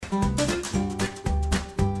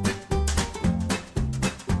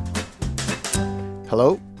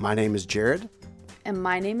Hello, my name is Jared. And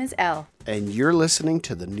my name is Elle. And you're listening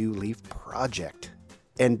to the New Leaf Project.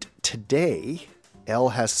 And today, Elle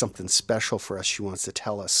has something special for us she wants to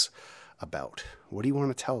tell us about. What do you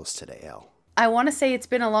want to tell us today, Elle? I want to say it's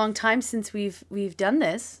been a long time since we've done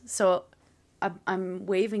this, so I'm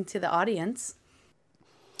waving to the audience.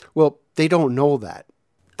 Well, they don't know that.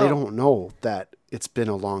 They don't know that it's been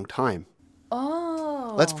a long time. Oh.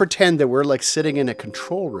 Let's pretend that we're like sitting in a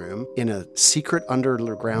control room in a secret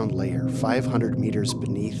underground layer, 500 meters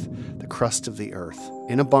beneath the crust of the earth,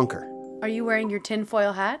 in a bunker. Are you wearing your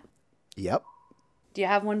tinfoil hat? Yep. Do you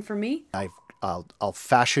have one for me? I'll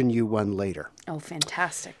fashion you one later. Oh,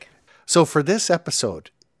 fantastic. So for this episode,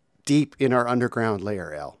 deep in our underground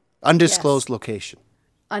layer, Elle, undisclosed location.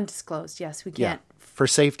 Undisclosed, yes, we can't. Yeah, for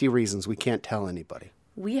safety reasons, we can't tell anybody.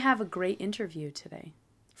 We have a great interview today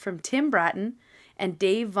from Tim Bratton and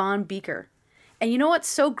Dave Von Bieker. And you know what's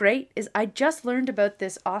so great is I just learned about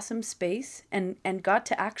this awesome space and got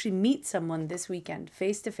to actually meet someone this weekend,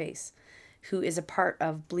 face to face, who is a part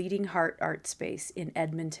of Bleeding Heart Art Space in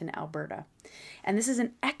Edmonton, Alberta. And this is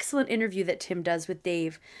an excellent interview that Tim does with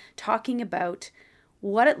Dave, talking about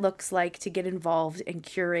what it looks like to get involved and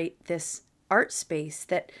curate this art space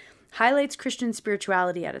that highlights Christian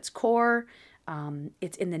spirituality at its core.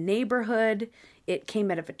 It's in the neighborhood. It came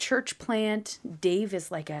out of a church plant. Dave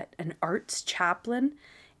is like an arts chaplain.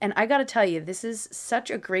 And I got to tell you, this is such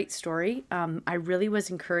a great story. I really was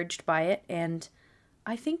encouraged by it, and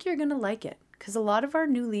I think you're going to like it because a lot of our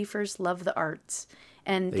new leafers love the arts,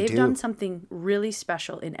 and they've done something really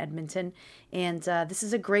special in Edmonton. And this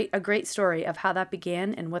is a great story of how that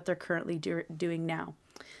began and what they're currently doing now.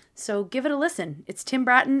 So give it a listen. It's Tim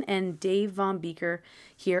Bratton and Dave Von Bieker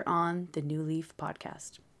here on the New Leaf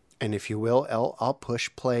Podcast. And if you will, Elle, I'll push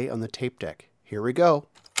play on the tape deck. Here we go.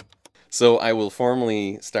 So I will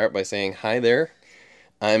formally start by saying hi there.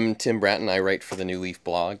 I'm Tim Bratton. I write for the New Leaf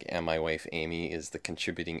blog, and my wife Amy is the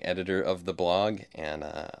contributing editor of the blog and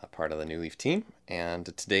a part of the New Leaf team. And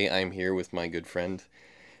today I'm here with my good friend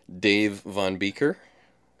Dave Von Bieker,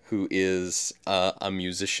 who is a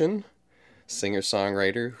musician,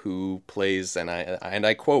 singer-songwriter who plays, and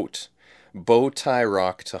I quote, bow tie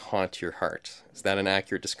rock to haunt your heart. Is that an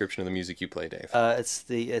accurate description of the music you play, Dave? That's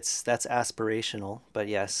aspirational, but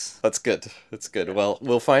yes. That's good. Well,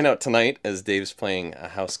 we'll find out tonight as Dave's playing a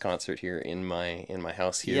house concert here in my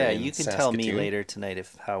house here. Yeah, in you can Saskatoon. tell me later tonight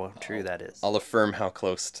how true that is. I'll affirm how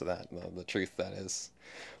close to that the truth that is.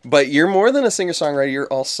 But you're more than a singer-songwriter. You're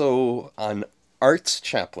also an arts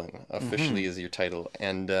chaplain, officially is your title,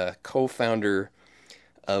 and co-founder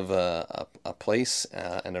of a place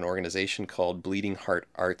and an organization called Bleeding Heart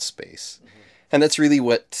Art Space. And that's really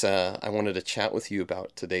what I wanted to chat with you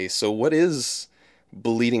about today. So what is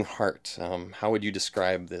Bleeding Heart? How would you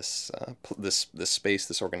describe this space,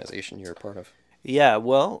 this organization you're a part of? Yeah,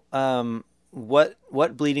 well,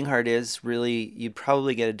 what Bleeding Heart is, really, you'd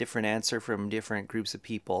probably get a different answer from different groups of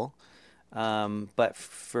people. But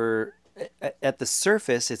at the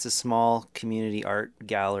surface, it's a small community art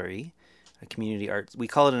gallery. A community art, we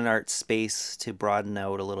call it an art space to broaden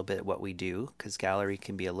out a little bit what we do, because gallery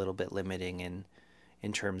can be a little bit limiting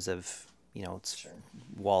in terms of, it's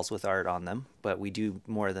walls with art on them, but we do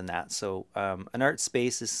more than that. So an art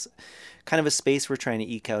space is kind of a space we're trying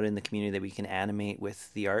to eke out in the community that we can animate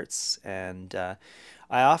with the arts. And I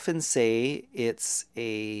often say it's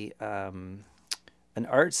an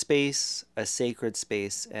art space, a sacred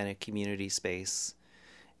space, and a community space.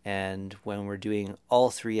 And when we're doing all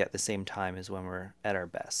three at the same time is when we're at our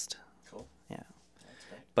best. Cool. Yeah.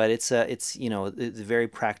 But it's the very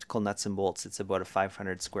practical nuts and bolts. It's about a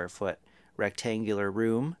 500 square foot rectangular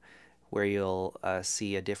room where you'll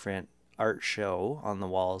see a different art show on the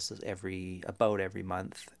walls about every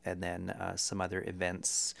month, and then some other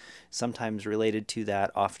events, sometimes related to that,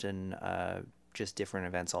 often just different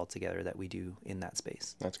events altogether that we do in that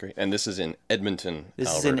space. That's great. And this is in Edmonton, This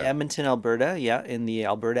Alberta. is in Edmonton, Alberta, yeah, in the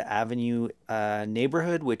Alberta Avenue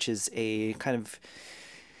neighborhood, which is a kind of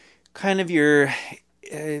your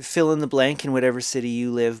fill in the blank in whatever city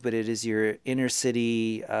you live, but it is your inner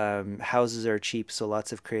city. Houses are cheap, so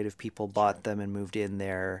lots of creative people bought them and moved in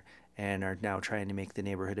there and are now trying to make the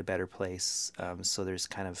neighborhood a better place. So there's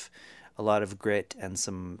kind of a lot of grit and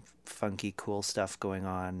some funky, cool stuff going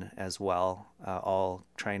on as well, all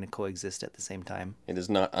trying to coexist at the same time. It is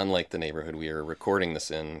not unlike the neighborhood we are recording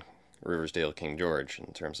this in, Riversdale, King George,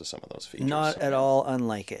 in terms of some of those features. Not at all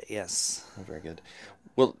unlike it, yes. Very good.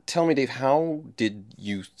 Well, tell me, Dave, how did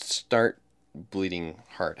you start Bleeding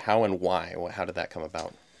Heart? How and why? How did that come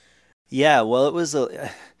about? Yeah, well, it was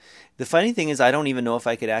the funny thing is I don't even know if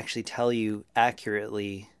I could actually tell you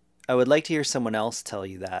accurately I would like to hear someone else tell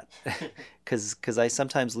you that, because I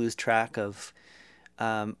sometimes lose track of.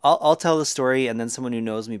 I'll tell the story, and then someone who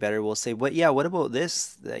knows me better will say, "What? Yeah, what about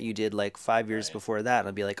this that you did like 5 years before that?" And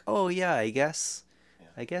I'll be like, "Oh yeah, I guess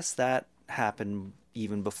that happened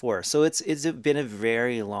even before." So it's been a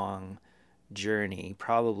very long journey,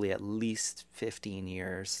 probably at least 15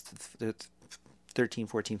 years, 13,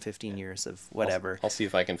 14, 15 years of whatever. I'll see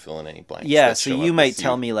if I can fill in any blanks. Yeah, so you might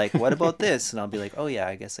tell me like, what about this? And I'll be like, oh yeah,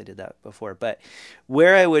 I guess I did that before. But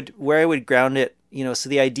where I would ground it, so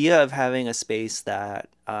the idea of having a space that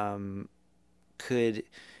could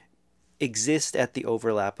exist at the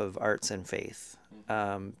overlap of arts and faith,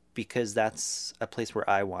 because that's a place where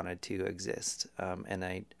I wanted to exist. And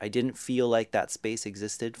I didn't feel like that space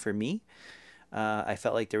existed for me. I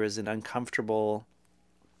felt like there was an uncomfortable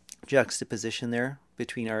juxtaposition there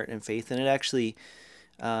between art and faith, and it actually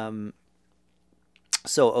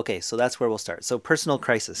so that's where we'll start. So personal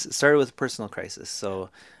crisis. It started with a personal crisis.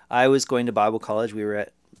 So I was going to Bible college. We were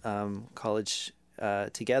at college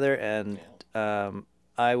together, and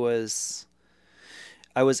I was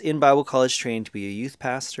in Bible college training to be a youth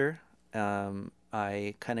pastor.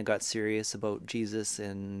 I kind of got serious about Jesus,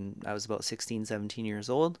 and I was about 16, 17 years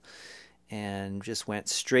old, and just went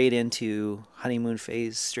straight into honeymoon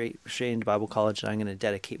phase, straight into Bible college, and I'm going to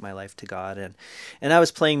dedicate my life to God. And I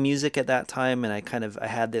was playing music at that time, and I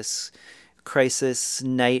had this crisis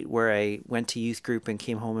night where I went to youth group and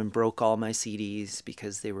came home and broke all my CDs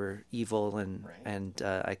because they were evil, and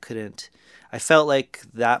I felt like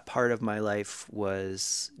that part of my life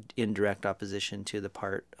was in direct opposition to the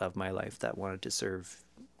part of my life that wanted to serve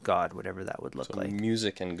God, whatever that would look like.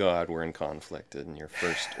 Music and God were in conflict in your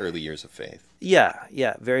first early years of faith. Yeah,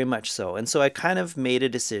 very much so. And so I kind of made a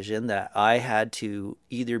decision that I had to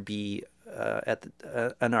either be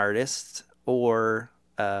an artist or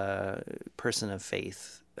a person of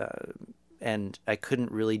faith. And I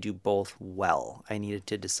couldn't really do both well. I needed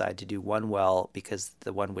to decide to do one well because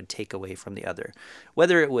the one would take away from the other.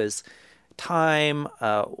 Whether it was time,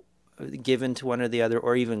 given to one or the other,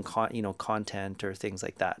 or even content or things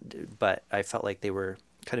like that, but I felt like they were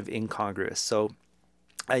kind of incongruous. So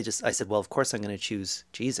I said, well, of course I'm going to choose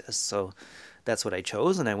Jesus. So that's what I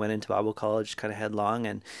chose, and I went into Bible college kind of headlong,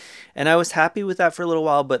 and I was happy with that for a little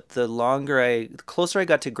while. But the closer I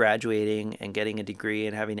got to graduating and getting a degree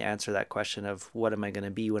and having to answer that question of what am I going to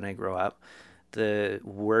be when I grow up, the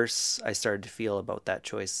worse I started to feel about that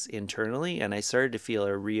choice internally, and I started to feel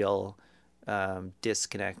a real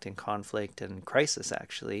disconnect and conflict and crisis,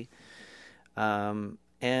 actually.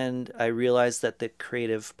 And I realized that the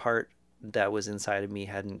creative part that was inside of me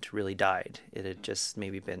hadn't really died. It had just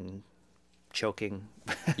maybe been choking.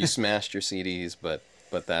 You smashed your CDs, but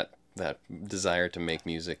that desire to make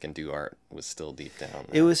music and do art was still deep down.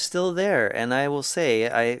 It was still there, and I will say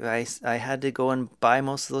I had to go and buy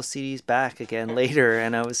most of those CDs back again later,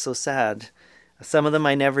 and I was so sad. Some of them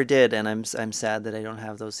I never did, and I'm sad that I don't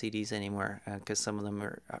have those CDs anymore, because some of them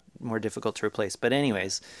are more difficult to replace. But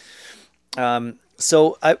anyways,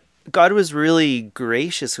 God was really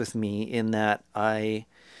gracious with me in that I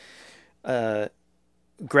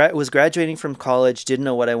was graduating from college, didn't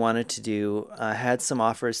know what I wanted to do. I had some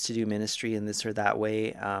offers to do ministry in this or that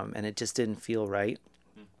way, and it just didn't feel right.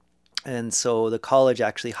 And so the college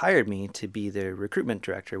actually hired me to be the recruitment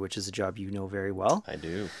director, which is a job you know very well. I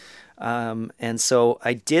do. And so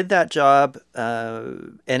I did that job,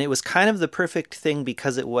 and it was kind of the perfect thing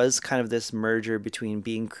because it was kind of this merger between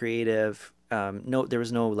being creative. There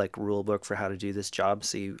was no like rule book for how to do this job,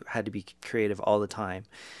 so you had to be creative all the time.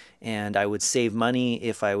 And I would save money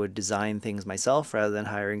if I would design things myself rather than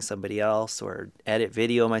hiring somebody else, or edit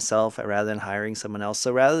video myself rather than hiring someone else.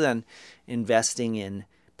 So rather than investing in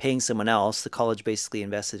paying someone else, the college basically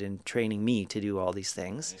invested in training me to do all these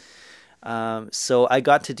things. So I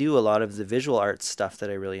got to do a lot of the visual arts stuff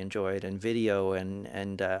that I really enjoyed, and video,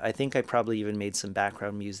 and I think I probably even made some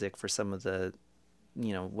background music for some of the,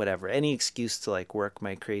 whatever, any excuse to like work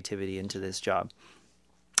my creativity into this job.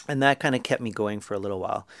 And that kind of kept me going for a little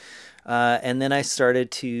while. And then I started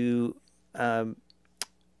to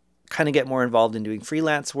kind of get more involved in doing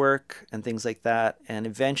freelance work and things like that, and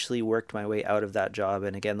eventually worked my way out of that job.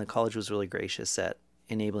 And again, the college was really gracious at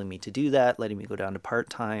enabling me to do that, letting me go down to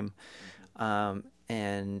part-time.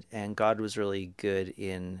 And God was really good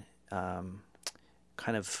in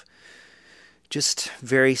kind of just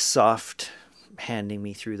very soft handing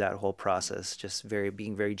me through that whole process, just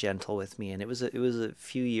being very gentle with me. And it was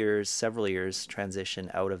a several years transition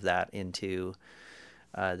out of that into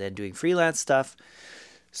then doing freelance stuff.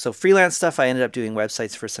 So freelance stuff, I ended up doing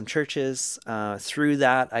websites for some churches. Through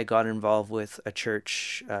that, I got involved with a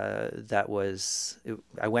church I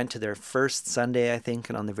went to their first Sunday, I think,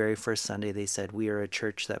 and on the very first Sunday, they said, "We are a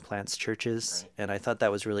church that plants churches." Right. And I thought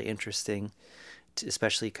that was really interesting,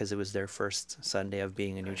 especially because it was their first Sunday of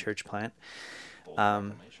being a new church plant.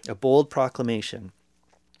 A bold proclamation.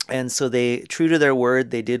 And so they, true to their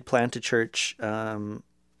word, they did plant a church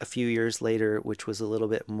a few years later, which was a little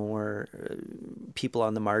bit more people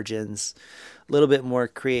on the margins, a little bit more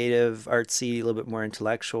creative, artsy, a little bit more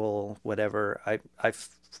intellectual, whatever. I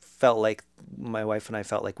felt like, my wife and I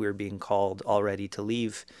felt like we were being called already to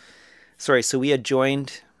leave. Sorry, so we had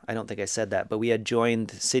joined, I don't think I said that, but we had joined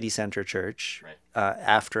City Center Church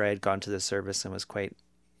after I had gone to the service and was quite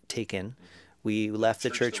taken. Mm-hmm. We left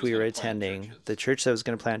the church we were attending. The church that was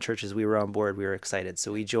going to plant churches, we were on board. We were excited.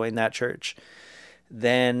 So we joined that church.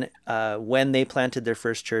 Then when they planted their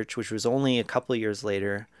first church, which was only a couple of years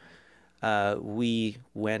later, we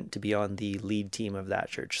went to be on the lead team of that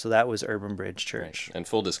church. So that was Urban Bridge Church. Right. And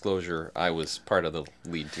full disclosure, I was part of the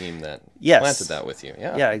lead team that planted that with you.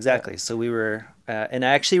 Yeah, exactly. So we were, and I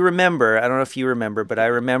actually remember, I don't know if you remember, but I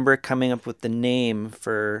remember coming up with the name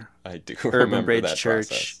for Urban Bridge Church.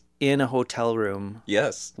 Process. In a hotel room,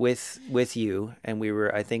 yes, with you, and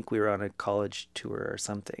I think we were on a college tour or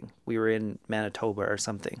something. We were in Manitoba or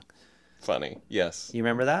something. Funny, yes. You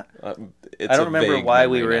remember that? I don't remember why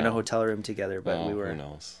we were in a hotel room together, but we were. Who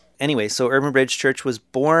knows? Anyway, so Urban Bridge Church was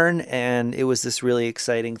born, and it was this really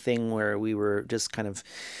exciting thing where we were just kind of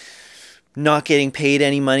not getting paid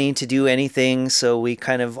any money to do anything, so we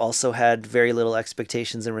kind of also had very little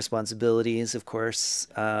expectations and responsibilities, of course,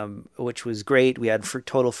 which was great. We had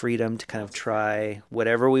total freedom to kind of try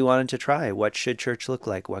whatever we wanted to try. What should church look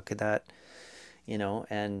like? What could that,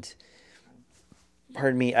 and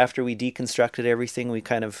pardon me, after we deconstructed everything, we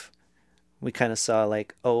kind of saw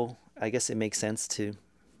like, oh, I guess it makes sense to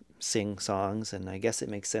sing songs, and I guess it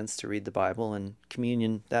makes sense to read the Bible, and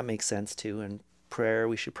communion, that makes sense too, and prayer,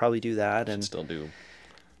 we should probably do that. And still do.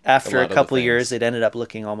 After a couple of years, it ended up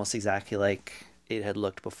looking almost exactly like it had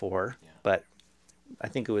looked before. Yeah. But I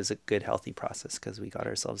think it was a good, healthy process because we got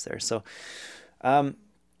ourselves there. So,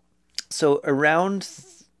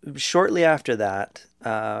 shortly after that,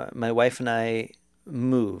 my wife and I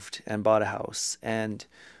moved and bought a house, and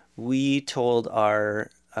we told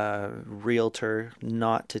our realtor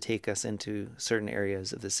not to take us into certain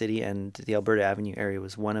areas of the city, and the Alberta Avenue area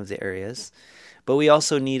was one of the areas. But we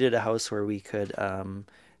also needed a house where we could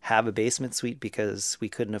have a basement suite because we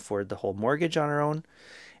couldn't afford the whole mortgage on our own.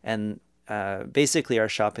 And basically our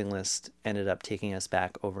shopping list ended up taking us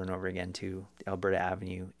back over and over again to the Alberta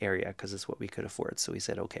Avenue area because it's what we could afford. So we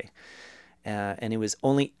said, okay. And it was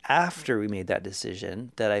only after we made that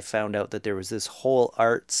decision that I found out that there was this whole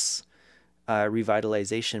arts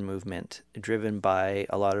revitalization movement driven by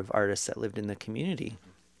a lot of artists that lived in the community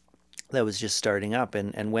that was just starting up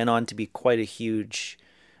and went on to be quite a huge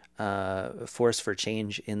force for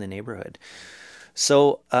change in the neighborhood.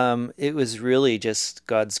 So it was really just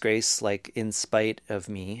God's grace, like in spite of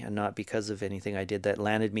me and not because of anything I did, that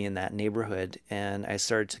landed me in that neighborhood. And I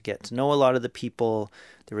started to get to know a lot of the people.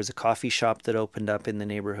 There was a coffee shop that opened up in the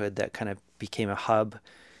neighborhood that kind of became a hub.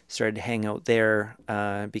 Started to hang out there,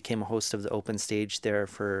 became a host of the open stage there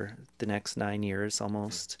for the next 9 years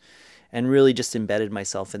almost, and really just embedded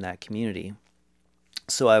myself in that community.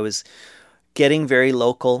 So I was getting very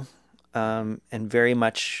local and very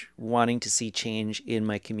much wanting to see change in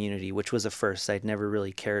my community, which was a first. I'd never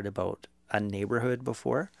really cared about a neighborhood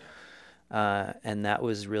before, and that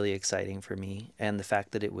was really exciting for me. And the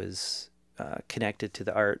fact that it was connected to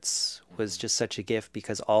the arts was just such a gift,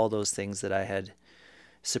 because all those things that I had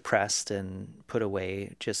suppressed and put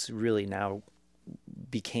away just really now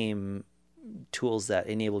became tools that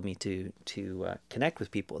enabled me to connect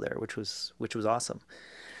with people there, which was awesome.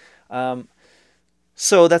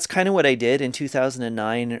 So that's kind of what I did in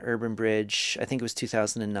 2009. Urban Bridge, I think it was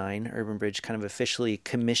 2009, Urban Bridge kind of officially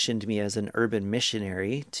commissioned me as an urban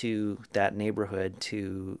missionary to that neighborhood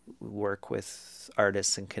to work with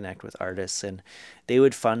artists and connect with artists. And they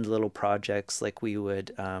would fund little projects, like we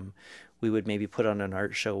would maybe put on an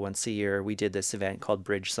art show once a year. We did this event called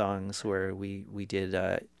Bridge Songs, where we did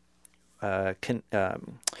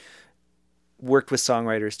worked with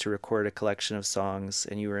songwriters to record a collection of songs,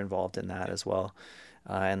 and you were involved in that as well.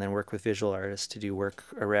 And then work with visual artists to do work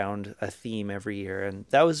around a theme every year. And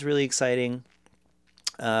that was really exciting.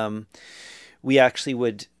 We actually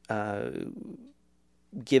would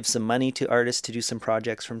give some money to artists to do some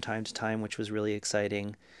projects from time to time, which was really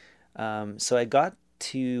exciting. So I got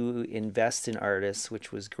to invest in artists,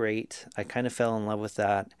 which was great. I kind of fell in love with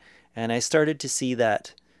that. And I started to see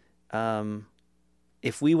that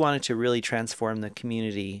if we wanted to really transform the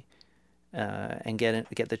community and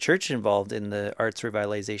get the church involved in the arts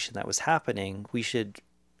revitalization that was happening, we should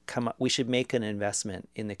make an investment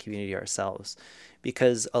in the community ourselves,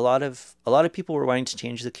 because a lot of people were wanting to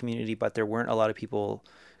change the community, but there weren't a lot of people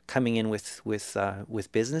coming in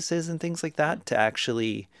with businesses and things like that to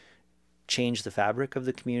actually change the fabric of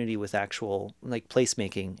the community with actual like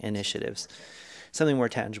placemaking initiatives, something more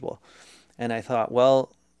tangible. And I thought,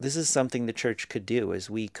 well, this is something the church could do, is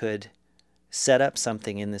we could set up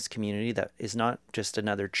something in this community that is not just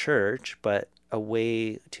another church, but a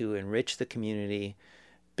way to enrich the community,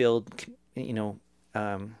 build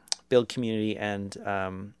community, and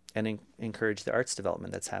encourage the arts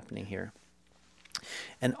development that's happening here.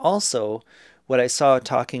 And also, what I saw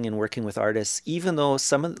talking and working with artists, even though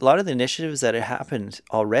a lot of the initiatives that had happened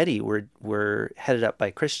already were headed up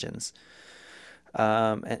by Christians,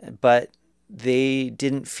 but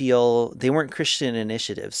they weren't Christian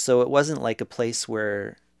initiatives. So it wasn't like a place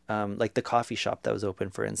where, like the coffee shop that was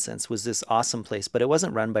open, for instance, was this awesome place, but it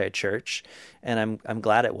wasn't run by a church, and I'm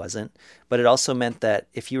glad it wasn't. But it also meant that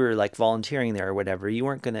if you were like volunteering there or whatever, you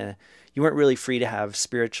weren't really free to have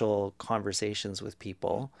spiritual conversations with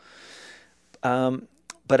people.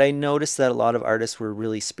 But I noticed that a lot of artists were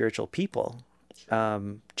really spiritual people,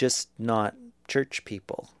 just not church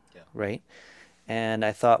people, right? And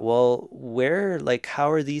I thought, well,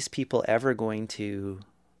 how are these people ever going to...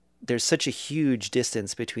 There's such a huge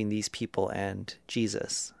distance between these people and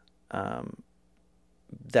Jesus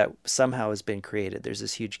that somehow has been created. There's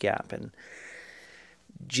this huge gap, and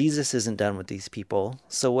Jesus isn't done with these people.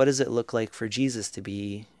 So what does it look like for Jesus to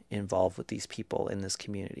be involved with these people in this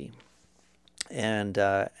community? And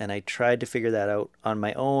I tried to figure that out on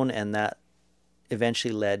my own, and that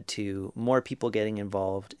eventually led to more people getting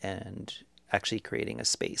involved and actually creating a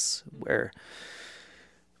space where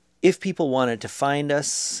if people wanted to find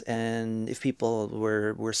us, and if people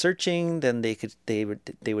were searching, then they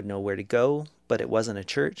would know where to go. But it wasn't a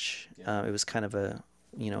church. It was kind of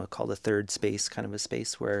called a third space, kind of a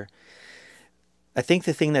space where I think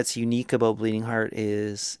the thing that's unique about Bleeding Heart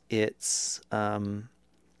is it's a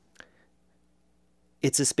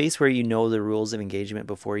space where you know the rules of engagement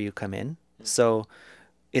before you come in. So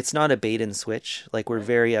it's not a bait and switch. Like, we're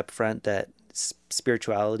very upfront that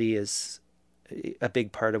spirituality is a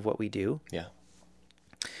big part of what we do. Yeah.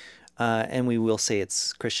 And we will say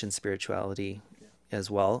it's Christian spirituality as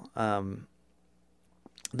well.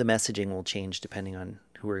 The messaging will change depending on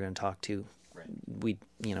who we're going to talk to. Right. We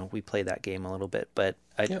play that game a little bit, but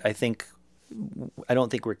I don't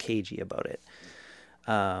think we're cagey about it.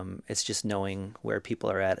 It's just knowing where people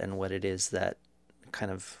are at and what it is that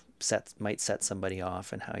kind of might set somebody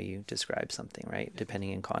off, and how you describe something, right?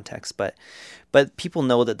 Depending in context. But people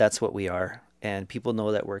know that that's what we are, and people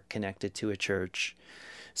know that we're connected to a church.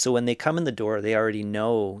 So when they come in the door, they already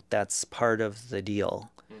know that's part of the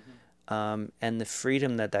deal. Mm-hmm. And the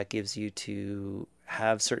freedom that gives you to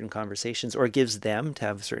have certain conversations, or gives them to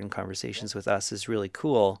have certain conversations with us, is really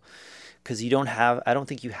cool. Because I don't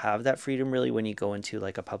think you have that freedom really when you go into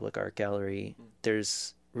like a public art gallery.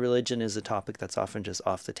 Religion is a topic that's often just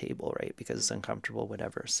off the table, right? Because it's uncomfortable,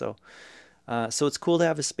 whatever. So it's cool to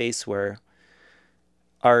have a space where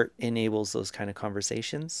art enables those kind of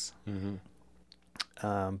conversations.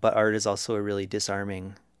 Mm-hmm. But art is also a really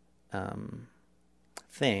disarming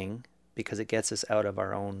thing, because it gets us through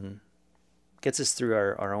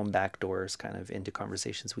our own back doors, kind of into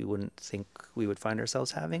conversations we wouldn't think we would find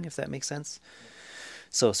ourselves having, if that makes sense.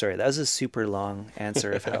 So sorry, that was a super long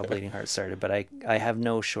answer of how Bleeding Heart started, but I have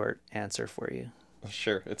no short answer for you.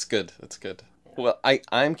 Sure, it's good. Well,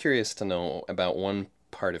 I'm curious to know about one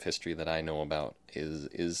part of history that I know about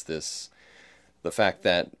is the fact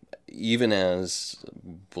that even as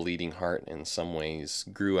Bleeding Heart in some ways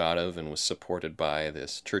grew out of and was supported by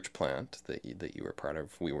this church plant that you were part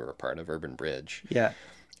of, we were a part of, Urban Bridge. Yeah.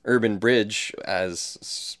 Urban Bridge,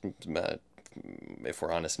 as if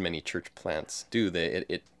we're honest, many church plants do,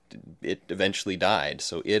 it eventually died.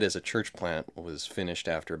 So it as a church plant was finished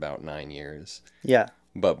after about 9 years. Yeah.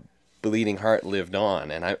 But Bleeding Heart lived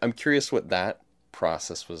on, and I'm curious what that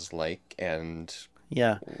process was like, and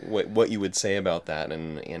what you would say about that,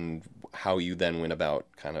 and how you then went about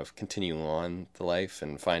kind of continuing on the life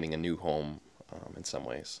and finding a new home in some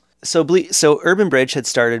ways. So Urban Bridge had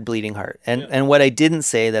started Bleeding Heart, and what I didn't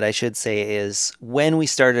say that I should say is when we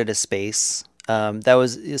started a space, that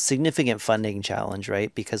was a significant funding challenge,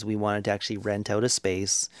 right? Because we wanted to actually rent out a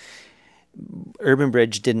space. Urban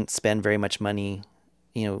Bridge didn't spend very much money,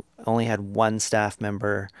 only had one staff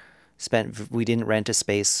member. We didn't rent a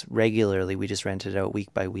space regularly. We just rented it out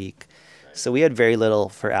week by week. So we had very little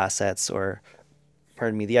for assets or,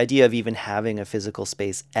 pardon me, the idea of even having a physical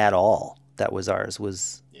space at all that was ours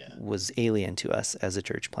was alien to us as a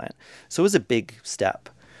church plant. So it was a big step.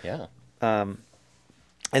 Yeah.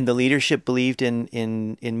 And the leadership believed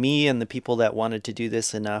in me and the people that wanted to do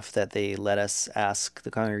this enough that they let us ask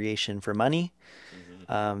the congregation for money.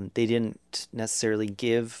 They didn't necessarily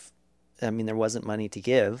give. I mean, there wasn't money to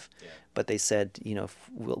give, but they said,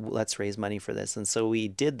 let's raise money for this. And so we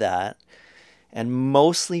did that. And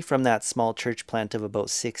mostly from that small church plant of about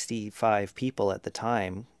 65 people at the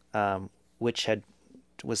time, which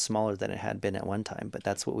was smaller than it had been at one time, but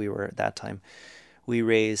that's what we were at that time. We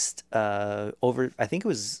raised I think it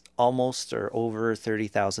was almost or over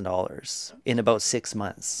 $30,000 in about 6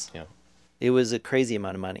 months. Yeah. It was a crazy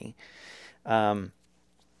amount of money.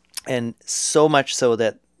 And so much so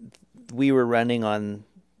that we were running on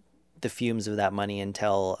the fumes of that money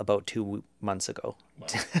until about 2 months ago. Wow.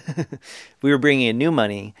 We were bringing in new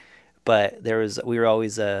money, but we were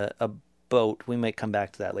always a boat. We might come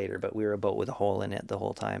back to that later, but we were a boat with a hole in it the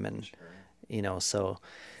whole time. And,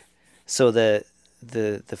 so the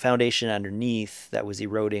foundation underneath that was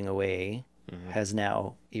eroding away has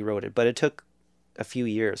now eroded, but it took a few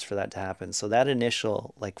years for that to happen. So that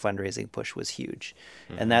initial fundraising push was huge.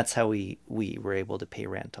 And that's how we were able to pay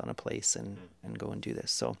rent on a place and go and do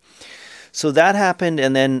this. So that happened.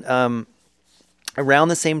 And then around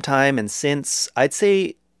the same time, and since, I'd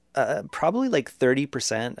say probably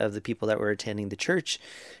 30% of the people that were attending the church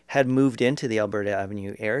had moved into the Alberta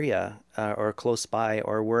Avenue area or close by,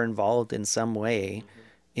 or were involved in some way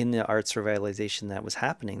in the arts revitalization that was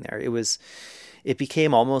happening there. It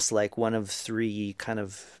became almost like one of three kind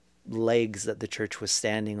of legs that the church was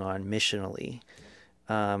standing on missionally.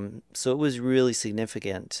 So it was really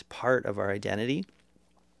significant part of our identity,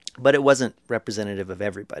 but it wasn't representative of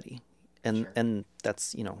everybody. And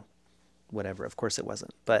that's, whatever, of course it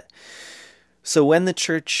wasn't. But so when the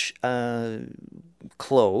church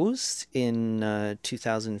closed in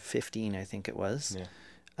 2015, I think it was,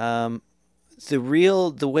 the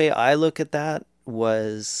way I look at that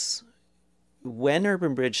was, when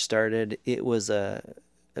Urban Bridge started, it was a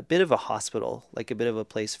bit of a hospital, a bit of a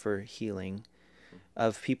place for healing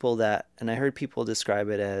of people that, and I heard people describe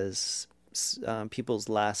it as people's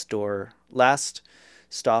last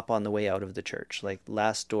stop on the way out of the church,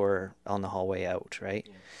 last door on the hallway out, right?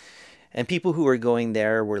 Yeah. And people who were going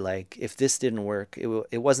there were like, if this didn't work,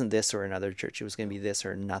 it wasn't this or another church. It was going to be this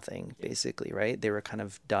or nothing, basically, right? They were kind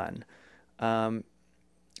of done.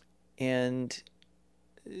 And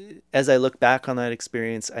as I look back on that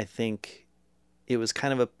experience, I think it was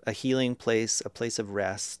kind of a healing place, a place of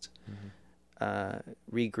rest,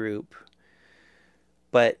 regroup.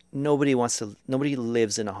 But nobody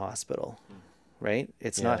lives in a hospital, right?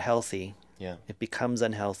 It's not healthy. Yeah. It becomes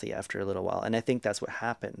unhealthy after a little while. And I think that's what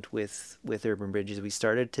happened with Urban Bridges. We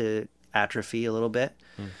started to atrophy a little bit.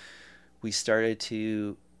 We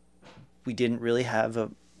didn't really have a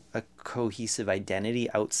cohesive identity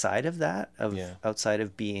outside of that, outside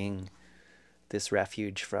of being this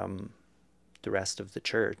refuge from the rest of the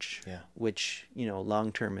church, which,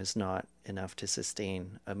 long-term is not enough to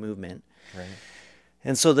sustain a movement. Right.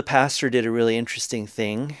 And so the pastor did a really interesting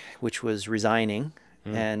thing, which was resigning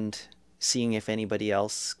and seeing if anybody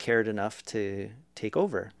else cared enough to take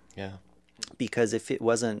over. Yeah. Because if it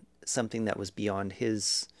wasn't something that was beyond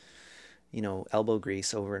his, elbow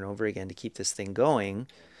grease over and over again to keep this thing going,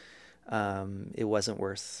 it wasn't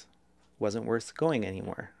worth going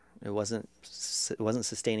anymore. It wasn't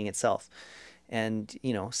sustaining itself. And,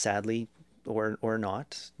 sadly or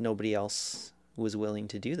not, nobody else was willing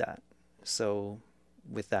to do that. So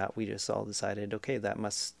with that, we just all decided, okay,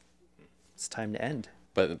 it's time to end.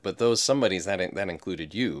 But those somebodies that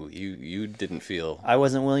included you. You didn't feel. I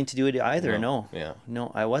wasn't willing to do it either. No. Yeah.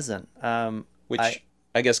 No, I wasn't. Which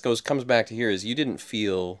I guess comes back to here is you didn't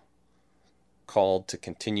feel called to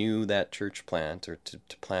continue that church plant or to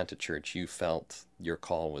plant a church. You felt your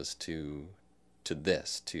call was to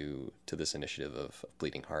this initiative of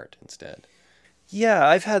Bleeding Heart instead. Yeah,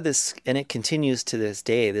 I've had this, and it continues to this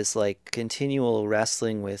day, this continual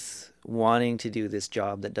wrestling with wanting to do this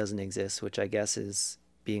job that doesn't exist, which I guess is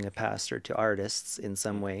being a pastor to artists in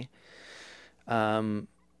some way.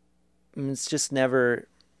 It's just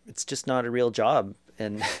not a real job.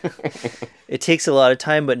 And it takes a lot of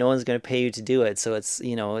time, but no one's going to pay you to do it. So it's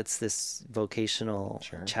this vocational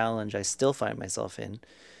challenge I still find myself in.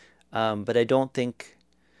 But I don't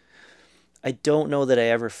know that I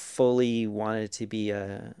ever fully wanted to be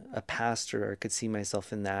a pastor or could see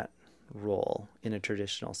myself in that role in a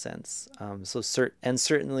traditional sense.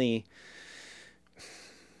 Certainly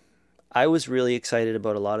I was really excited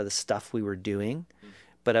about a lot of the stuff we were doing,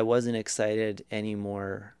 but I wasn't excited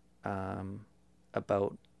anymore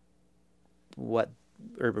about what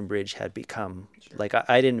Urban Bridge had become. Sure. Like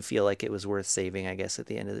I didn't feel like it was worth saving, I guess, at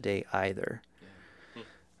the end of the day either.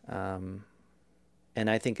 Yeah. And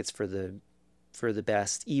I think it's for the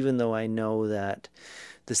best, even though I know that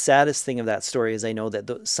the saddest thing of that story is I know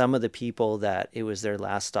that some of the people that it was their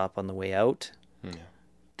last stop on the way out,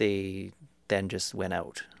 they then just went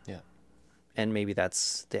out. Yeah. And maybe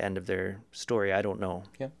that's the end of their story. I don't know.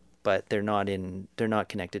 Yeah. But they're not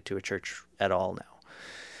connected to a church at all now.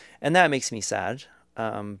 And that makes me sad.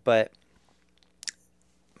 But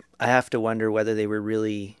I have to wonder whether they were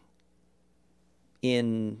really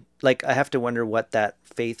I have to wonder what that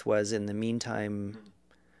faith was in the meantime.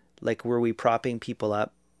 Like, were we propping people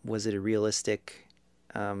up? Was it a realistic,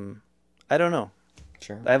 I don't know.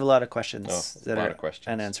 Sure. I have a lot of questions questions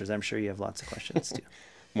and answers. I'm sure you have lots of questions too.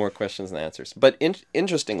 More questions than answers. But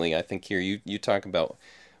interestingly, I think here you talk about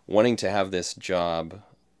wanting to have this job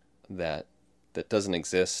that doesn't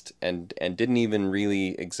exist and didn't even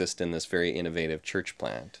really exist in this very innovative church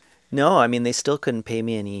plant. No, I mean, they still couldn't pay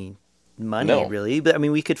me any money, really. But I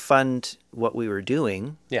mean, we could fund what we were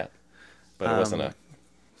doing. Yeah. But it wasn't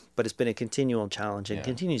But it's been a continual challenge and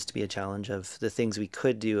continues to be a challenge of the things we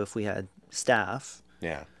could do if we had staff.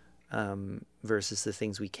 Yeah. Versus the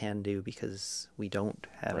things we can do because we don't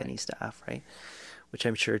have any staff, right? Which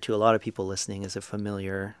I'm sure to a lot of people listening is a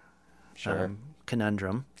familiar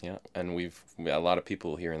conundrum. Yeah, and a lot of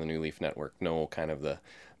people here in the New Leaf Network know kind of the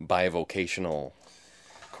bivocational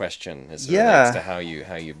question as it relates to how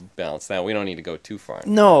you balance that. We don't need to go too far.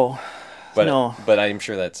 No. But I'm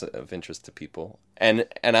sure that's of interest to people. And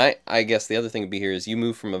I guess the other thing would be here is you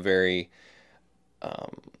moved from a very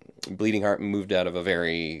Bleeding Heart moved out of a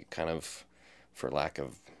very kind of, for lack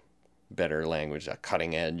of better language, a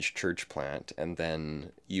cutting edge church plant, and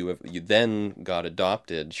then you then got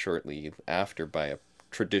adopted shortly after by a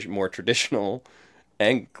more traditional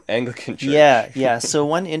Anglican church. Yeah. So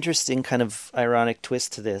one interesting kind of ironic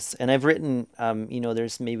twist to this, and I've written,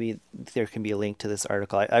 there can be a link to this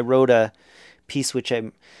article. I wrote a piece which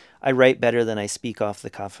I write better than I speak off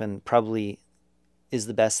the cuff, and probably is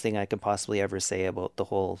the best thing I could possibly ever say about the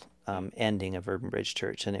whole ending of Urban Bridge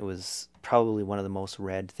Church. And it was probably one of the most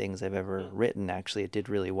read things I've ever written. Actually, it did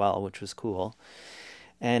really well, which was cool.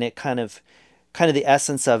 And it kind of the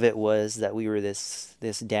essence of it was that we were this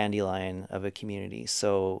dandelion of a community.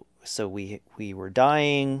 So we were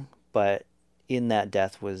dying, but in that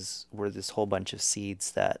death were this whole bunch of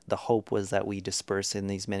seeds that the hope was that we disperse in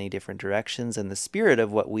these many different directions. And the spirit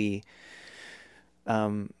of what we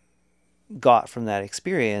got from that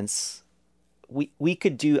experience, we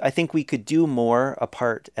could do, I think we could do more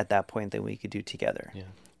apart at that point than we could do together. Yeah.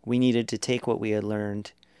 We needed to take what we had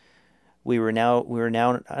learned. We were now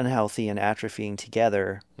unhealthy and atrophying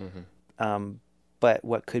together. Mm-hmm. But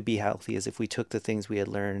what could be healthy is if we took the things we had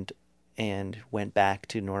learned and went back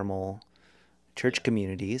to normal church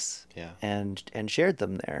communities and shared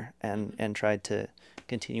them there and tried to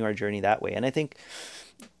continue our journey that way. And I think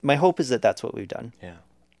my hope is that that's what we've done. Yeah.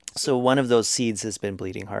 So one of those seeds has been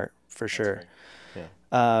Bleeding Heart for sure. Right.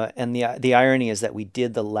 Yeah. And the irony is that we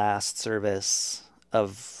did the last service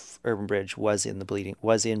of Urban Bridge was in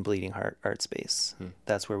Bleeding Heart art space.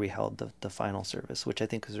 That's where we held the final service, which I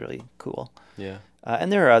think was really cool. Yeah.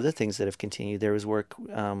 And there are other things that have continued. There was work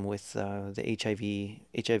with the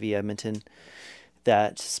HIV Edmonton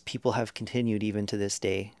that people have continued even to this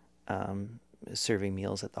day, serving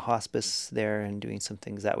meals at the hospice there and doing some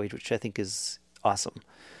things that way, which I think is awesome.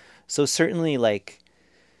 So certainly,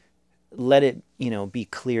 let it be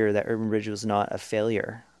clear that Urban Bridge was not a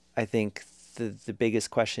failure. I think the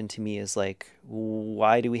biggest question to me is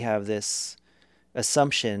why do we have this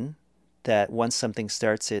assumption that once something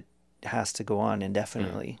starts, it has to go on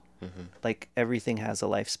indefinitely? Mm-hmm. Everything has a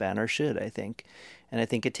lifespan, or should, I think. And I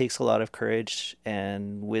think it takes a lot of courage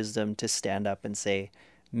and wisdom to stand up and say,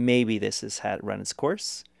 maybe this has run its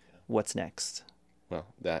course. What's next? Well,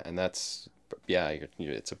 that's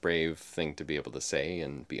it's a brave thing to be able to say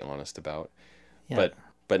and be honest about. Yeah.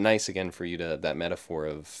 But nice again for you to that metaphor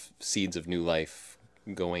of seeds of new life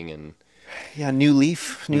going and new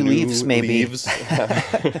leaves maybe.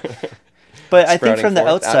 But I think from the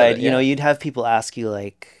outside, you'd have people ask you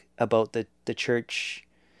about the church,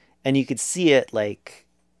 and you could see it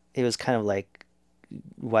it was kind of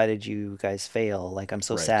why did you guys fail? I'm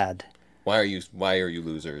so sad. Why are you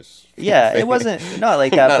losers? Yeah, it wasn't not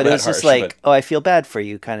like that, but it was just I feel bad for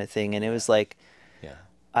you kind of thing. And it was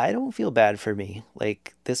I don't feel bad for me.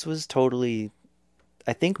 This was totally,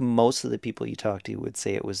 I think most of the people you talk to would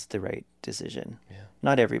say it was the right decision. Yeah.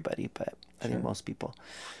 Not everybody, but I think Sure. most people.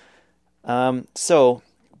 So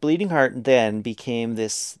Bleeding Heart then became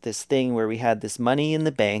this thing where we had this money in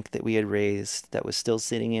the bank that we had raised that was still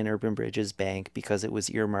sitting in Urban Bridge's bank because it was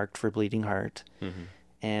earmarked for Bleeding Heart. Mm-hmm.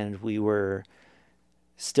 And we were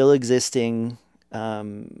still existing,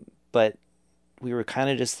 but we were kind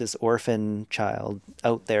of just this orphan child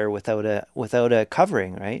out there without a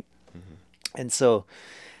covering, right? Mm-hmm. And so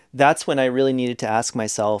that's when I really needed to ask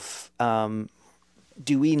myself,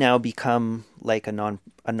 do we now become like a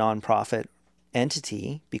nonprofit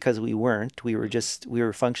entity? Because we weren't. We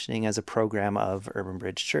were functioning as a program of Urban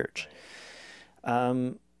Bridge Church,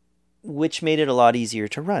 which made it a lot easier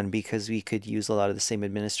to run because we could use a lot of the same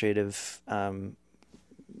administrative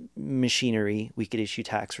machinery. We could issue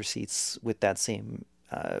tax receipts with that same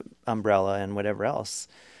umbrella and whatever else.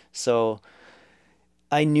 So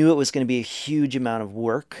I knew it was going to be a huge amount of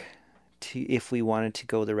work if we wanted to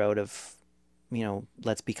go the route of,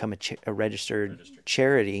 let's become a registered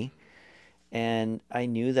charity. And I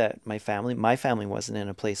knew that my family wasn't in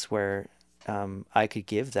a place where I could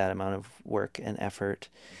give that amount of work and effort.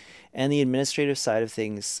 And the administrative side of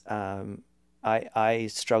things, I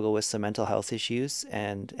struggle with some mental health issues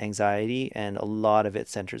and anxiety, and a lot of it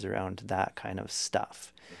centers around that kind of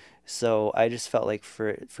stuff. So I just felt like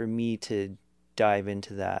for me to dive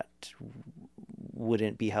into that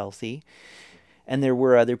wouldn't be healthy. And there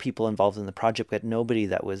were other people involved in the project, but nobody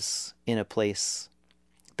that was in a place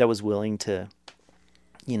that was willing to,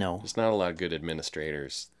 There's not a lot of good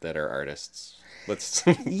administrators that are artists.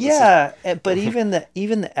 Yeah, but even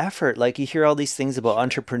the effort, like you hear all these things about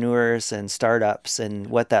entrepreneurs and startups and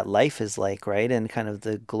what that life is like, right? And kind of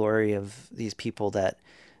the glory of these people that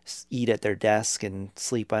eat at their desk and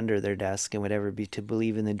sleep under their desk and whatever, to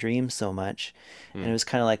believe in the dream so much. And it was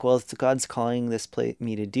kind of like, well, if God's calling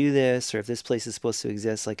me to do this, or if this place is supposed to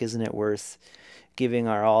exist, like, isn't it worth giving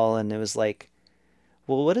our all? And it was like,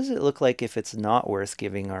 well, what does it look like if it's not worth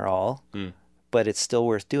giving our all, but it's still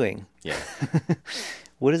worth doing? Yeah.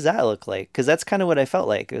 What does that look like? Because that's kind of what I felt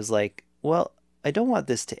like. It was like, well, I don't want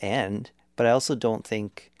this to end, but I also don't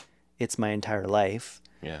think it's my entire life.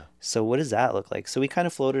 Yeah. So what does that look like? So we kind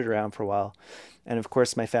of floated around for a while. And of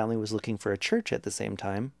course, my family was looking for a church at the same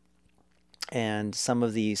time. And some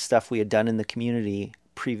of the stuff we had done in the community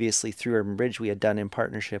previously through Urban Bridge, we had done in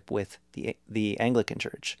partnership with the Anglican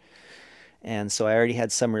Church. And so I already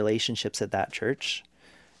had some relationships at that church.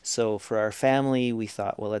 So for our family, we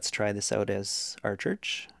thought, well, let's try this out as our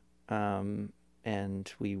church. And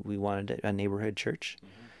we wanted a neighborhood church.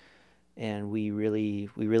 Mm-hmm. And we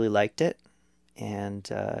really liked it. And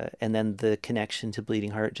then the connection to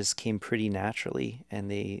Bleeding Heart just came pretty naturally. And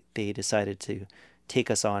they decided to take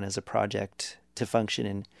us on as a project to function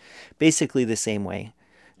in basically the same way.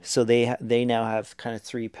 So they now have kind of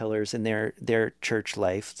three pillars in their church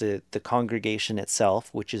life. The congregation itself,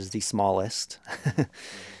 which is the smallest,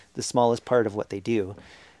 the smallest part of what they do.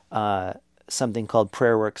 Something called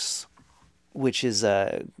Prayer Works, which is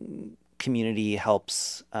a community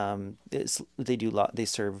helps. They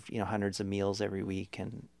serve hundreds of meals every week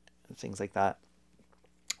and things like that.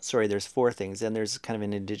 Sorry, there's four things. And there's kind of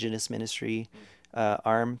an Indigenous ministry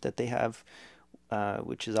arm that they have,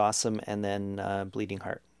 which is awesome. And then Bleeding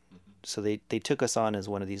Heart. So they took us on as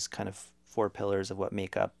one of these kind of four pillars of what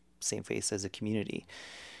make up St. Faith's as a community.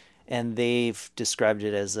 And they've described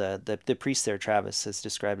it as the priest there, Travis, has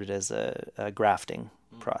described it as a grafting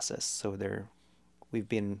process. So we've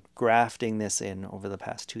been grafting this in over the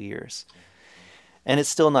past 2 years. And it's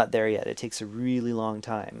still not there yet. It takes a really long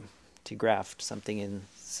time to graft something in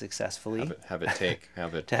successfully. Have it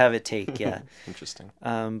take, yeah. Interesting.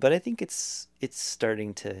 But I think it's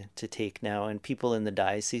starting to take now, and people in the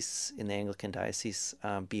diocese, in the Anglican diocese,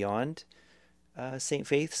 beyond St.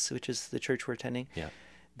 Faith's, which is the church we're attending, yeah,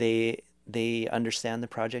 they understand the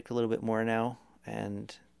project a little bit more now,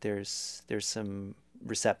 and there's some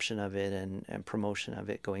reception of it and promotion of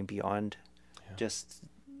it going beyond just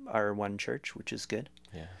our one church, which is good.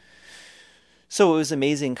 Yeah. So it was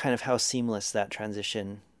amazing kind of how seamless that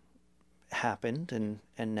transition happened.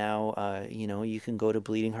 And now, you can go to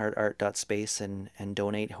bleedingheartart.space and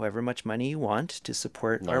donate however much money you want to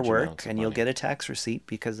support our work. And you'll get a tax receipt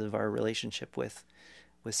because of our relationship with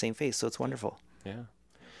St. Faith. So it's wonderful. Yeah.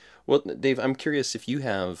 Well, Dave, I'm curious if you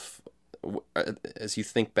have, as you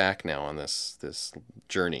think back now on this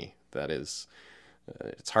journey that is,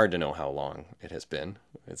 it's hard to know how long it has been.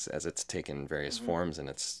 It's taken various forms, and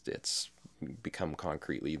it's become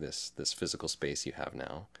concretely this physical space you have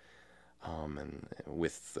now, and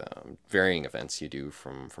with varying events you do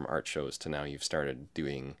from art shows to now you've started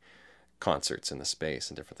doing concerts in the space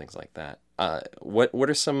and different things like that. What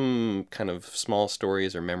are some kind of small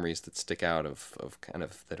stories or memories that stick out of kind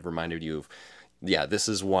of that have reminded you of, yeah, this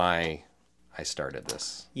is why I started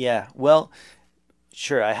this? Yeah, well,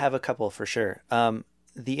 sure, I have a couple for sure.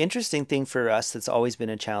 The interesting thing for us that's always been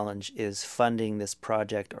a challenge is funding this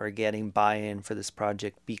project or getting buy-in for this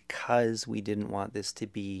project, because we didn't want this to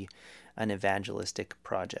be an evangelistic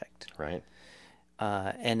project. Right.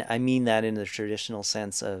 And I mean that in the traditional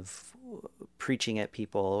sense of preaching at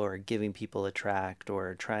people or giving people a tract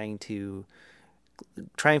or trying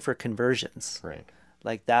for conversions. Right.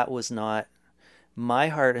 Like, that was not, my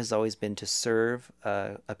heart has always been to serve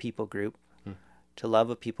a people group, to love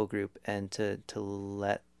a people group, and to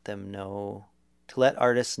let them know, to let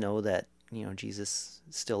artists know that, you know, Jesus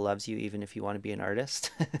still loves you even if you want to be an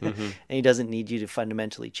artist. And he doesn't need you to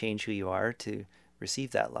fundamentally change who you are to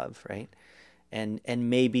receive that love, right? And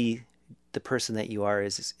maybe the person that you are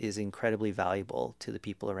is incredibly valuable to the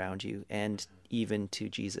people around you and even to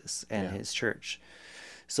Jesus and his church.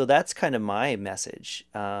 So that's kind of my message.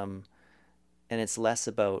 And it's less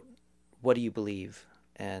about what do you believe,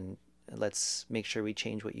 and let's make sure we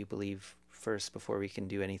change what you believe first before we can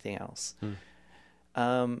do anything else.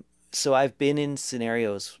 So I've been in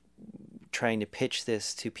scenarios trying to pitch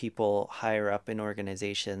this to people higher up in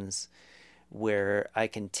organizations where I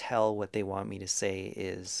can tell what they want me to say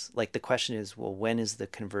is, like, the question is, well, when is the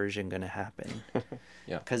conversion going to happen?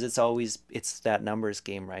 Yeah. Because it's that numbers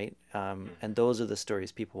game, right? And those are the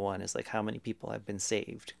stories people want, is like, how many people have been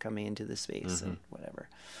saved coming into the space and whatever.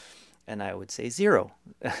 And I would say 0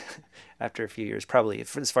 after a few years, probably,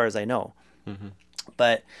 as far as I know.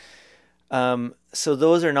 But so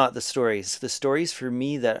those are not the stories. The stories for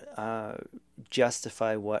me that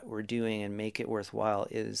justify what we're doing and make it worthwhile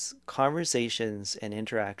is conversations and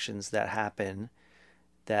interactions that happen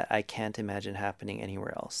that I can't imagine happening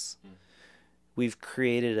anywhere else. We've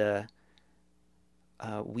created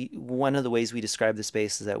one of the ways we describe the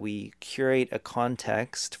space is that we curate a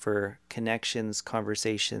context for connections,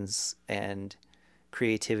 conversations, and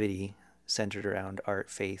creativity centered around art,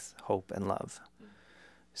 faith, hope, and love.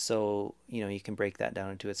 So, you know, you can break that down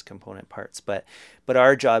into its component parts, but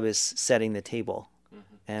our job is setting the table.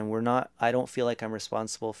 And I don't feel like I'm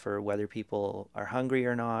responsible for whether people are hungry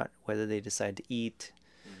or not, whether they decide to eat,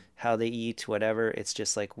 how they eat, whatever. It's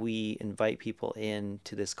just like we invite people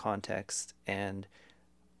into this context and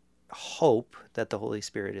hope that the Holy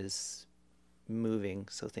Spirit is moving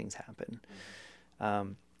so things happen.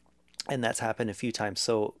 And that's happened a few times.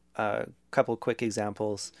 So a couple quick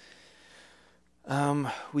examples.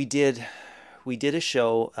 We did a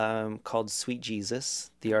show called Sweet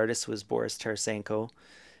Jesus. The artist was Boris Tarasenko.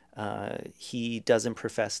 He doesn't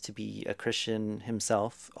profess to be a Christian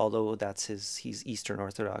himself, although he's Eastern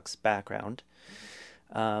Orthodox background.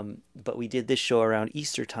 But we did this show around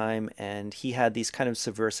Easter time, and he had these kind of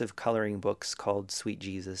subversive coloring books called Sweet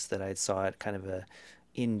Jesus that I saw at kind of a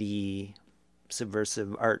indie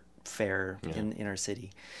subversive art fair in our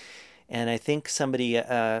city. And I think somebody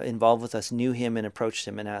involved with us knew him and approached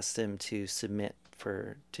him and asked him to submit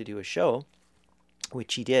to do a show,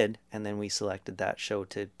 which he did. And then we selected that show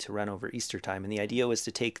to run over Easter time. And the idea was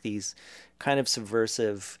to take these kind of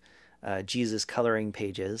subversive Jesus coloring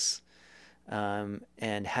pages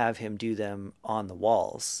and have him do them on the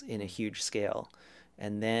walls in a huge scale.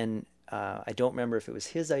 And then I don't remember if it was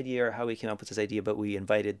his idea or how we came up with this idea, but we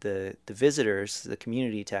invited the visitors, the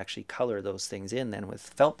community, to actually color those things in then with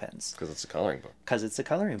felt pens. Because it's a coloring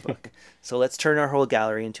book. So let's turn our whole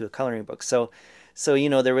gallery into a coloring book. So you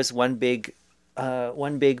know, there was one big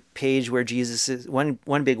page where Jesus is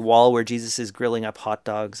one big wall where Jesus is grilling up hot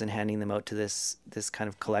dogs and handing them out to this kind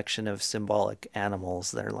of collection of symbolic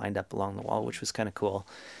animals that are lined up along the wall, which was kind of cool.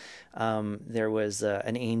 There was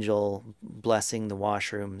an angel blessing the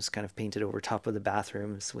washrooms, kind of painted over top of the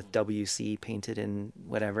bathrooms with WC painted in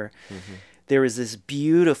whatever. There was this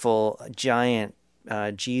beautiful giant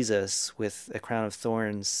Jesus with a crown of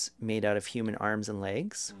thorns made out of human arms and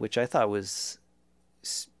legs, which I thought was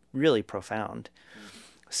really profound.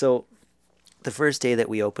 So the first day that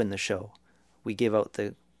we opened the show, we gave out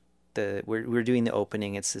we're doing the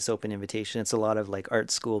opening. It's this open invitation. It's a lot of like art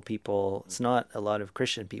school people. It's not a lot of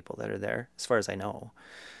Christian people that are there, as far as I know.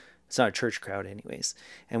 It's not a church crowd anyways.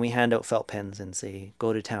 And we hand out felt pens and say,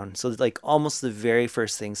 go to town. So like almost the very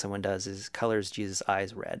first thing someone does is colors Jesus'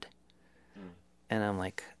 eyes red. And I'm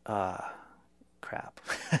like, crap.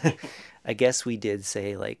 I guess we did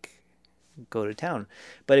say like, go to town.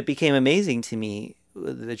 But it became amazing to me,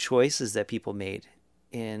 the choices that people made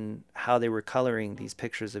in how they were coloring these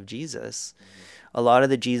pictures of Jesus A lot of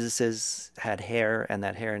the Jesuses had hair, and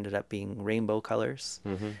that hair ended up being rainbow colors,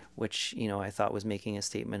 which, I thought was making a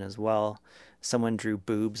statement as well. Someone drew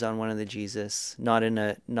boobs on one of the Jesus, not in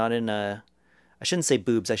a, I shouldn't say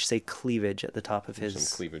boobs, I should say cleavage at the top of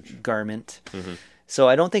his garment. So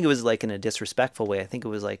I don't think it was like in a disrespectful way. I think it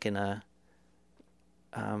was like in a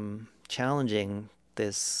challenging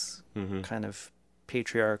this kind of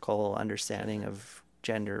patriarchal understanding of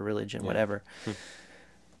gender, religion, whatever.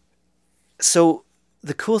 So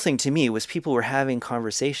the cool thing to me was people were having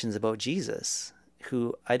conversations about Jesus,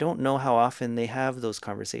 who I don't know how often they have those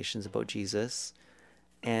conversations about Jesus,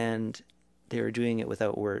 and they were doing it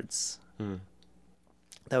without words.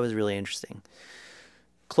 That was really interesting.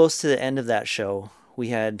 Close to the end of that show, we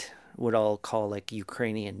had what I'll call like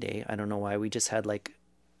Ukrainian Day. I don't know why. We just had like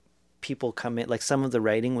people come in, like some of the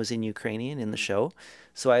writing was in Ukrainian in the show.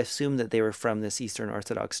 So I assumed that they were from this Eastern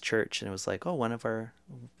Orthodox church. And it was like, oh,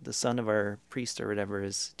 the son of our priest or whatever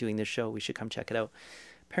is doing this show. We should come check it out.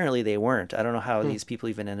 Apparently they weren't. I don't know how these people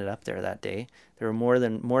even ended up there that day. There were more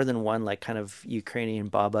than one like kind of Ukrainian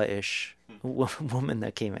Baba-ish woman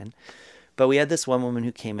that came in. But we had this one woman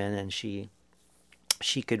who came in, and she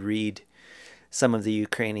could read some of the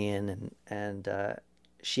Ukrainian, and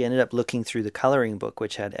she ended up looking through the coloring book,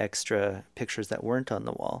 which had extra pictures that weren't on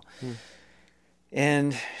the wall.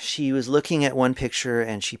 And she was looking at one picture,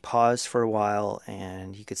 and she paused for a while,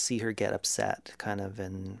 and you could see her get upset, kind of.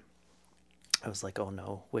 And I was like, "Oh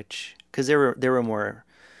no!" Because there were more,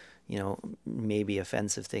 maybe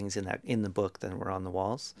offensive things in the book than were on the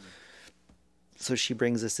walls. So she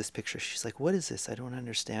brings us this picture. She's like, "What is this? I don't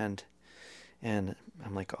understand." And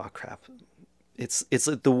I'm like, "Oh crap." It's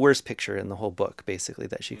the worst picture in the whole book, basically,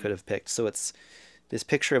 that she could have picked. So it's this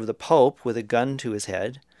picture of the Pope with a gun to his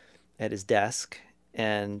head at his desk,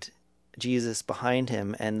 and Jesus behind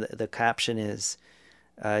him, and the caption is,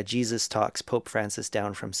 Jesus talks Pope Francis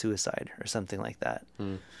down from suicide, or something like that.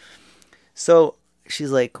 So she's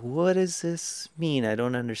like, "What does this mean? I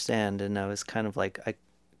don't understand." And I was kind of like, I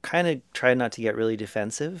kind of tried not to get really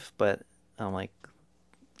defensive, but I'm like,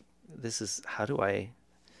 this is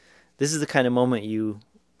the kind of moment you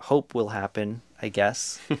hope will happen, I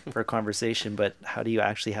guess, for a conversation, but how do you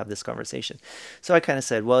actually have this conversation? So I kind of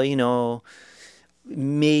said, well, I'm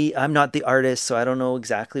not the artist, so I don't know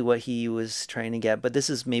exactly what he was trying to get, but this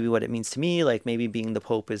is maybe what it means to me. Like, maybe being the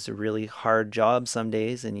Pope is a really hard job some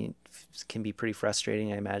days, and it can be pretty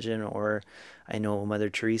frustrating, I imagine. Or I know Mother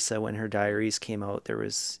Teresa, when her diaries came out, there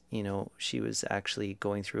was, she was actually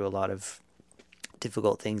going through a lot of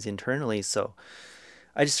difficult things internally. So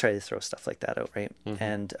I just tried to throw stuff like that out, right?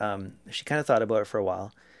 And she kind of thought about it for a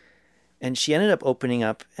while, and she ended up opening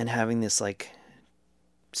up and having this like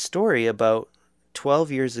story about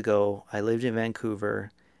 12 years ago. I lived in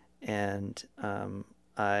Vancouver, and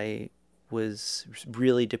I was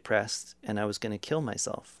really depressed, and I was going to kill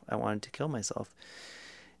myself. I wanted to kill myself.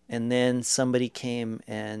 And then somebody came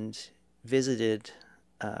and visited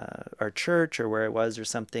our church or where I was or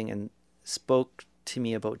something, and spoke to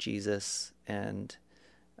me about Jesus. And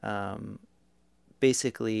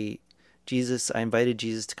basically, I invited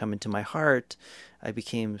Jesus to come into my heart. I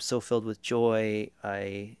became so filled with joy.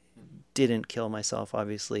 I didn't kill myself,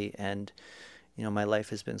 obviously, and my life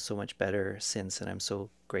has been so much better since, and I'm so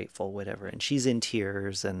grateful, whatever. And she's in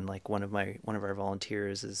tears, and like one of our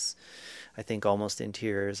volunteers is, I think, almost in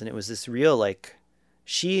tears. And it was this real, like,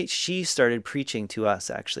 she started preaching to us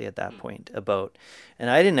actually at that point about, and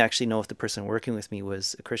I didn't actually know if the person working with me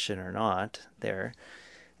was a Christian or not there.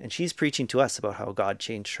 And she's preaching to us about how God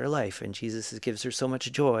changed her life, and Jesus gives her so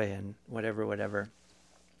much joy, and whatever.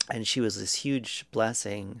 And she was this huge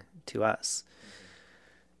blessing to us.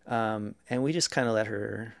 And we just kind of let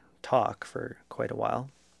her talk for quite a while.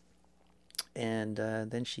 And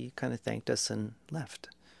then she kind of thanked us and left.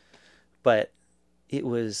 But it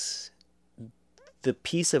was the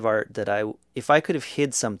piece of art that if I could have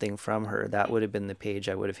hid something from her, that would have been the page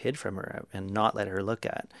I would have hid from her and not let her look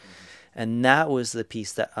at. And that was the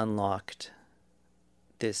piece that unlocked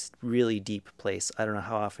this really deep place. I don't know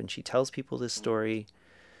how often she tells people this story,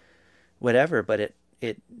 whatever, but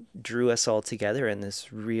it drew us all together in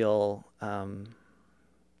this real,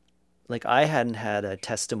 like, I hadn't had a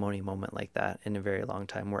testimony moment like that in a very long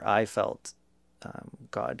time, where I felt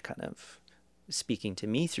God kind of speaking to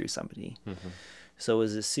me through somebody. So it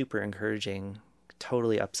was a super encouraging,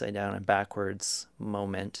 totally upside down and backwards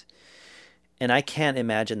moment. And I can't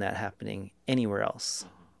imagine that happening anywhere else.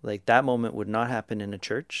 Like, that moment would not happen in a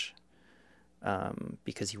church,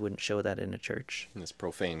 because you wouldn't show that in a church. And this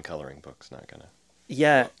profane coloring book's not gonna.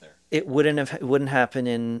 Yeah, it wouldn't happen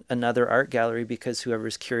in another art gallery, because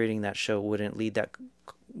whoever's curating that show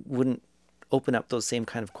wouldn't open up those same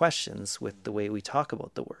kind of questions with the way we talk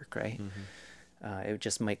about the work, right? It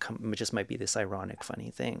just might be this ironic,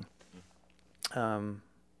 funny thing.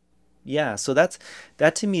 Yeah, so that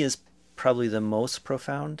to me is probably the most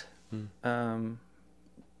profound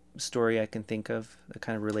story I can think of that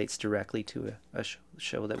kind of relates directly to a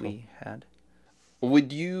show that we had.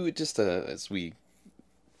 Would you just as we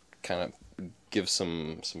kind of give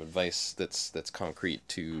some advice that's concrete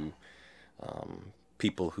to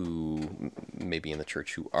people who maybe in the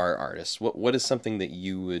church who are artists, what is something that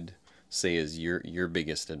you would say is your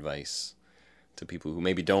biggest advice to people who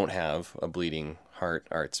maybe don't have a bleeding heart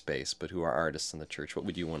art space but who are artists in the church? What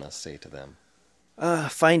would you want to say to them?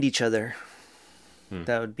 Find each other.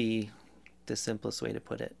 That would be the simplest way to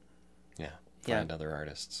put it. Yeah, find other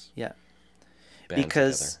artists. Yeah. Band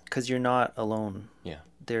Because together. you're not alone. Yeah.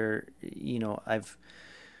 There, you know, I've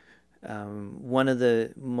one of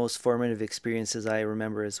the most formative experiences I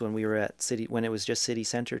remember is when we were at when it was just City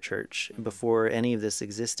Center Church, before any of this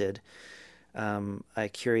existed. I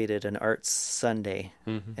curated an arts Sunday,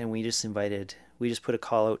 and we just put a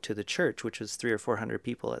call out to the church, which was 300 or 400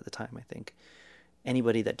 people at the time, I think.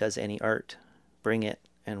 Anybody that does any art, bring it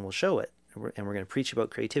and we'll show it. And we're going to preach about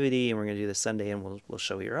creativity, and we're going to do this Sunday, and we'll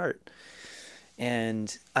show your art.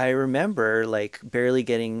 And I remember like barely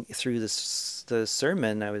getting through the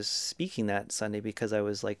sermon I was speaking that Sunday, because I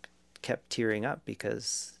was like kept tearing up,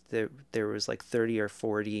 because there was like 30 or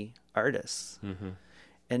 40 artists,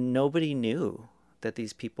 and nobody knew that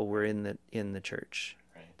these people were in the church.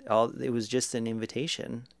 Right. It was just an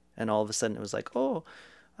invitation, and all of a sudden it was like, oh,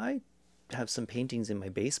 I have some paintings in my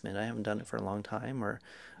basement. I haven't done it for a long time. Or,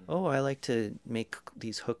 oh, I like to make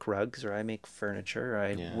these hook rugs, or I make furniture,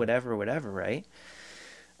 or whatever, right?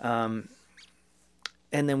 And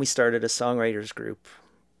then we started a songwriters group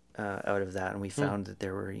out of that, and we found that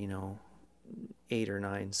there were, 8 or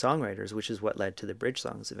 9 songwriters, which is what led to the Bridge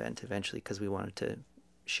Songs event eventually, because we wanted to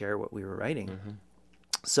share what we were writing.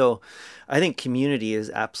 So I think community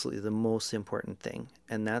is absolutely the most important thing,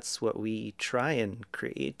 and that's what we try and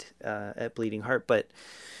create at Bleeding Heart. But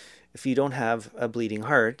if you don't have a bleeding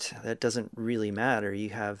heart, that doesn't really matter.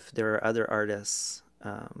 There are other artists,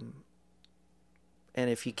 and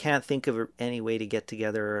if you can't think of any way to get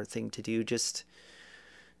together or a thing to do, just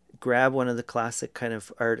grab one of the classic kind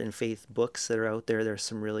of art and faith books that are out there. There's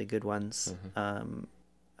some really good ones, and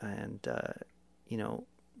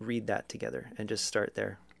read that together and just start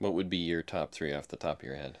there. What would be your top 3 off the top of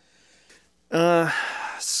your head?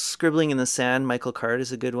 Scribbling in the Sand, Michael Card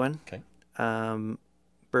is a good one. Okay.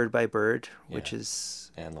 Bird by Bird, which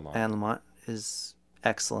is Anne Lamont is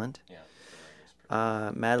excellent.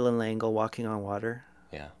 Yeah. Madeline Langle, Walking on Water,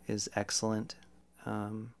 is excellent.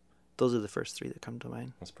 Those are the first 3 that come to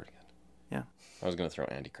mind. That's pretty good. Yeah. I was going to throw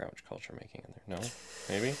Andy Crouch culture making in there. No?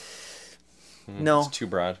 Maybe? No. It's too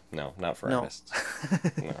broad. No, not for artists.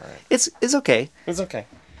 All right. It's okay. It's okay.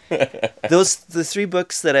 The 3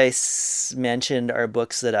 books that I mentioned are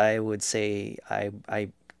books that I would say I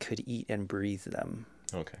could eat and breathe them.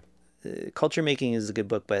 Okay. Culture Making is a good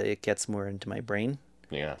book, but it gets more into my brain.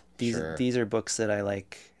 Yeah. These are books that I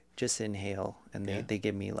like just inhale, and they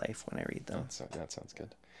give me life when I read them. That sounds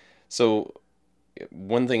good. So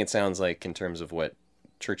one thing it sounds like in terms of what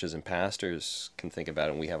churches and pastors can think about,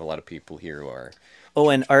 and we have a lot of people here who are... Oh,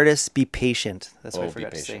 and artists, be patient. That's what I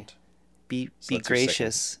forgot be patient. to say. Be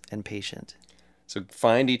gracious and patient. So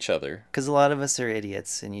find each other. Because a lot of us are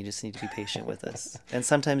idiots, and you just need to be patient with us. And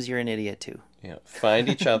sometimes you're an idiot too. Yeah. Find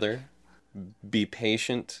each other. Be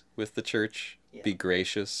patient with the church. Yeah. Be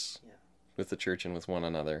gracious with the church and with one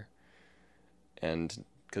another. And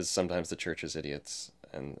because sometimes the church is idiots,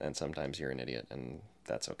 and sometimes you're an idiot, and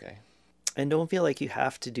that's okay. And don't feel like you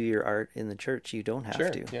have to do your art in the church. You don't have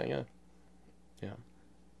to. Yeah.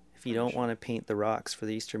 If you don't want to paint the rocks for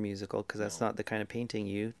the Easter musical, because that's not the kind of painting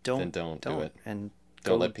then don't do it. And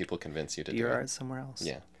don't let people convince you to do your it. art somewhere else.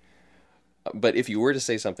 Yeah. But if you were to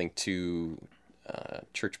say something to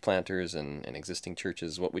church planters and existing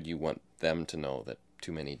churches, what would you want them to know that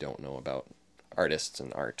too many don't know about artists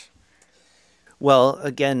and art? Well,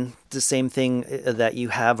 again, the same thing that you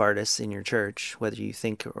have artists in your church, whether you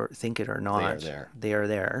think it or not. They are there. They are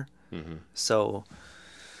there. So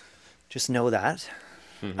just know that.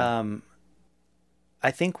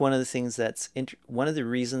 I think one of the things one of the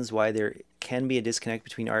reasons why there can be a disconnect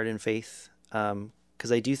between art and faith,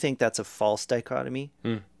 because I do think that's a false dichotomy.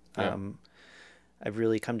 I've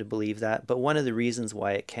really come to believe that. But one of the reasons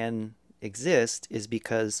why it can exist is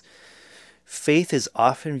because faith is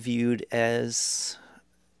often viewed as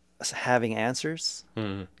having answers,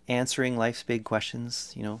 answering life's big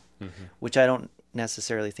questions, which I don't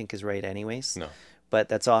necessarily think is right anyways. No. But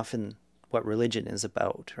that's often what religion is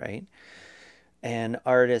about, right? And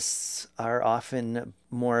artists are often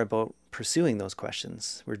more about pursuing those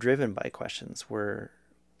questions. We're driven by questions. We're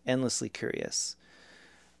endlessly curious.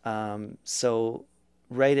 So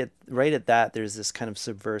right at that, there's this kind of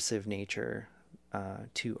subversive nature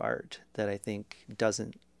to art that I think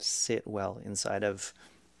doesn't sit well inside of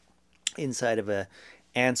a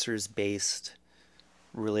answers-based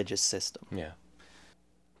religious system. Yeah.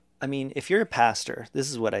 I mean, if you're a pastor,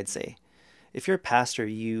 this is what I'd say. If you're a pastor,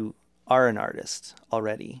 you are an artist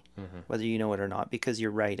already, whether you know it or not, because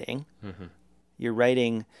you're writing. You're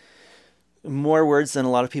writing more words than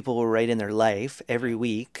a lot of people will write in their life every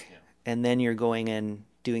week. Yeah. And then you're going and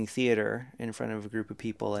doing theater in front of a group of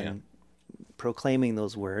people and proclaiming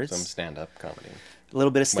those words. Some stand-up comedy. A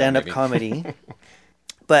little bit of stand-up comedy.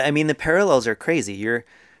 But I mean, the parallels are crazy.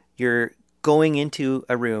 You're going into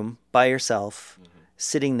a room by yourself,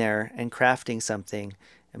 sitting there and crafting something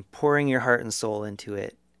and pouring your heart and soul into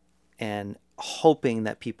it and hoping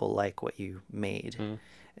that people like what you made.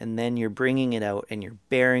 And then you're bringing it out and you're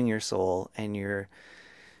bearing your soul and you're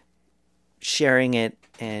sharing it,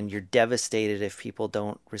 and you're devastated if people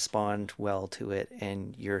don't respond well to it,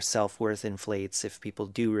 and your self-worth inflates if people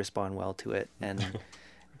do respond well to it. And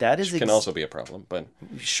that is can also be a problem, but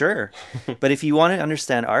sure. But if you want to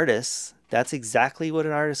understand artists, that's exactly what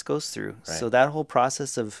an artist goes through. Right. So that whole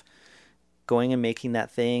process of going and making that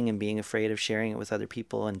thing and being afraid of sharing it with other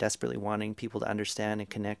people and desperately wanting people to understand and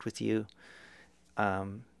connect with you,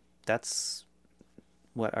 that's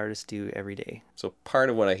what artists do every day. So part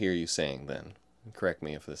of what I hear you saying then, correct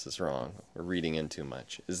me if this is wrong or reading in too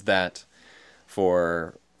much, is that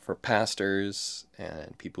for pastors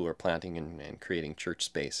and people who are planting and creating church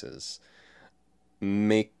spaces,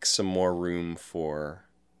 make some more room for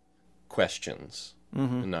questions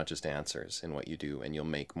and not just answers in what you do, and you'll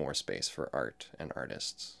make more space for art and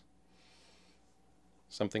artists.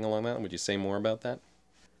 Something along that? Would you say more about that?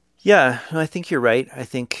 Yeah, I think you're right. I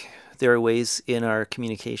think there are ways in our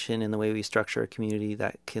communication and the way we structure our community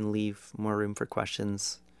that can leave more room for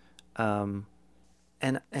questions, and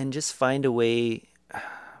just find a way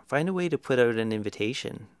to put out an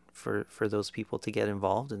invitation for those people to get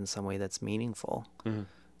involved in some way that's meaningful.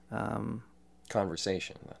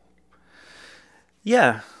 Conversation.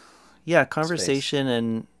 Yeah, conversation.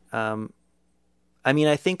 Space. And I mean,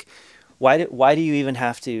 I think why do we even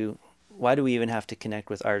have to connect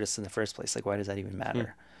with artists in the first place? Like, why does that even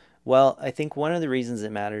matter? Well, I think one of the reasons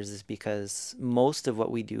it matters is because most of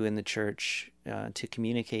what we do in the church to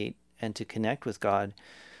communicate and to connect with God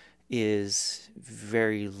is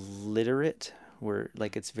very literate.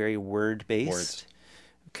 It's very word-based. Words.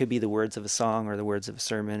 It could be the words of a song or the words of a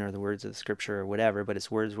sermon or the words of the scripture or whatever, but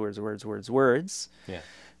it's words. Yeah.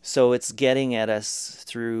 So it's getting at us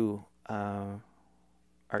through our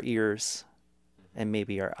ears and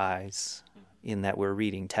maybe our eyes, in that we're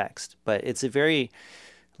reading text. But it's a very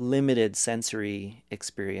limited sensory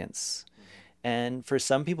experience. And for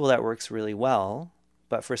some people that works really well,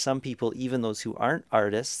 but for some people, even those who aren't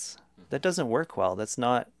artists, that doesn't work well. That's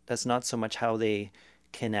not so much how they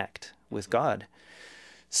connect with God.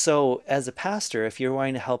 So as a pastor, if you're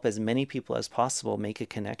wanting to help as many people as possible make a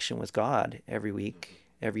connection with God every week,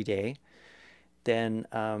 every day, then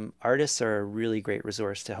artists are a really great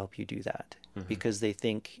resource to help you do that, because they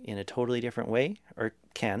think in a totally different way, or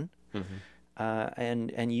can,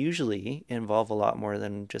 and usually involve a lot more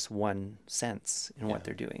than just one sense in what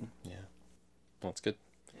they're doing. Yeah, well, that's good.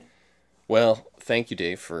 Well, thank you,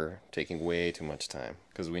 Dave, for taking way too much time,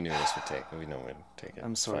 because we knew this would take. We know it would take it.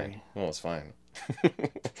 I'm sorry. Fine. Well, it's fine.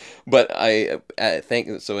 But I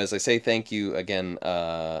thank. So as I say, thank you again.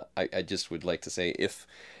 I just would like to say, if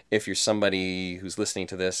you're somebody who's listening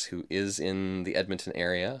to this who is in the Edmonton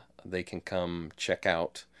area, they can come check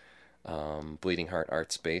out Bleeding Heart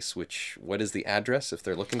Art Space. What is the address if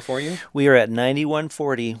they're looking for you? We are at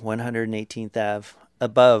 9140 118th Ave,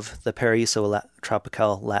 above the Paraiso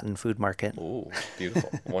Tropical Latin Food Market. Oh,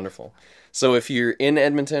 beautiful. Wonderful. So if you're in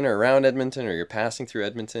Edmonton or around Edmonton, or you're passing through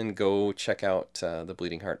Edmonton, go check out the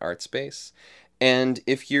Bleeding Heart Art Space. And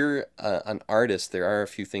if you're an artist, there are a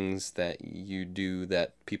few things that you do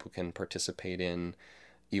that people can participate in,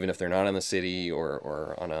 even if they're not in the city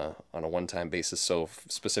or on a one-time basis. So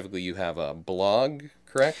specifically, you have a blog,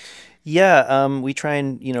 correct? Yeah, we try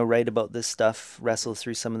and write about this stuff, wrestle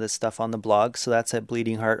through some of this stuff on the blog. So that's at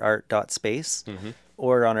bleedingheartart.space,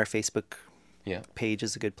 or on our Facebook page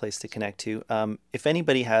is a good place to connect to. If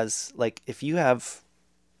anybody has, if you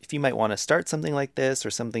might want to start something like this or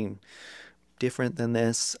something different than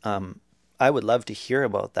this, I would love to hear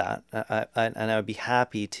about that. And I would be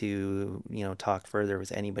happy to talk further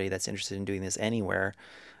with anybody that's interested in doing this anywhere.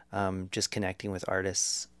 just connecting with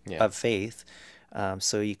artists Yeah. of faith.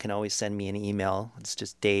 So you can always send me an email. It's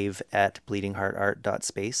just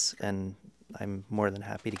dave@bleedingheartart.space, and I'm more than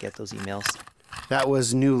happy to get those emails. That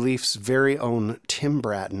was New Leaf's very own Tim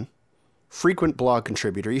Bratton, frequent blog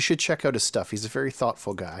contributor. You should check out his stuff. He's a very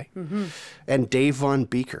thoughtful guy. And Dave Von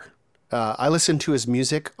Bieker. I listen to his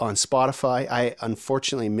music on Spotify. I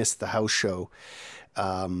unfortunately missed the house show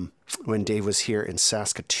when Dave was here in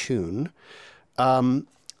Saskatoon.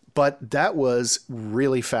 But that was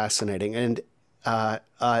really fascinating. And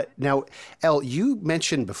now, Elle, you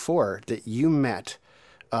mentioned before that you met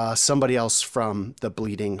somebody else from the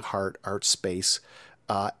Bleeding Heart Art Space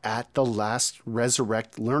at the last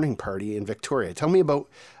Resurrect Learning Party in Victoria. Tell me about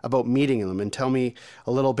meeting them, and tell me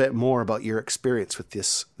a little bit more about your experience with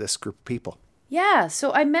this group of people. Yeah,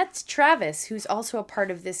 so I met Travis, who's also a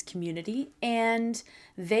part of this community, and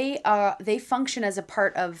they function as a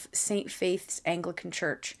part of St. Faith's Anglican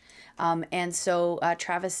Church. And so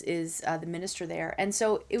Travis is the minister there. And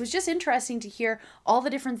so it was just interesting to hear all the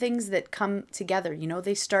different things that come together. You know,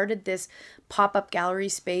 they started this pop-up gallery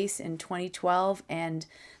space in 2012, and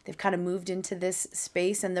they've kind of moved into this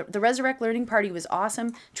space. And the Resurrect Learning Party was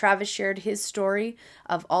awesome. Travis shared his story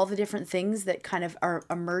of all the different things that kind of are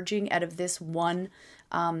emerging out of this one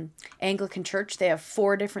Anglican church. They have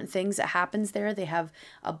 4 different things that happens there. They have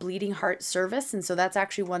a Bleeding Heart service, and so that's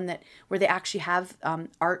actually one where they actually have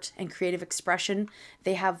art and creative expression.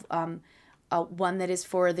 They have one that is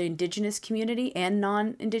for the Indigenous community and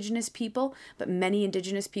non-Indigenous people, but many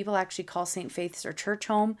Indigenous people actually call St. Faith's their church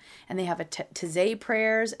home, and they have a Taizé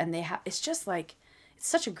prayers, and it's just like, it's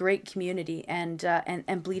such a great community, and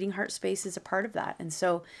Bleeding Heart Space is a part of that. And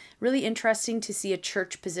so really interesting to see a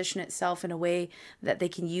church position itself in a way that they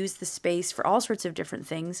can use the space for all sorts of different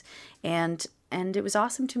things. And it was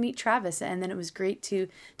awesome to meet Travis, and then it was great to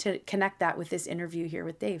connect that with this interview here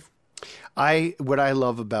with Dave. What I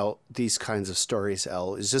love about these kinds of stories,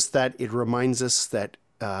 Elle, is just that it reminds us that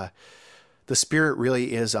the Spirit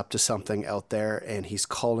really is up to something out there, and he's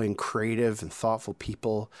calling creative and thoughtful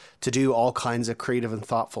people to do all kinds of creative and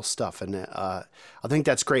thoughtful stuff. And I think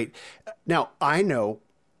that's great. Now, I know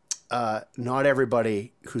not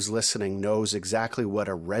everybody who's listening knows exactly what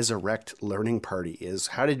a Resurrect Learning Party is.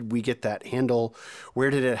 How did we get that handle? Where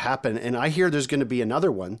did it happen? And I hear there's going to be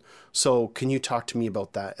another one. So can you talk to me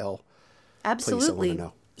about that, Elle? Absolutely. Please, I want to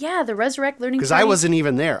know. Yeah, the Resurrect Learning Party. Because I wasn't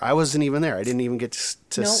even there. I didn't even get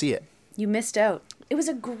to see it. You missed out. It was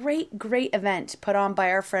a great, great event put on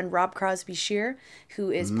by our friend Rob Crosby Shear,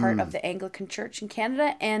 who is part of the Anglican Church in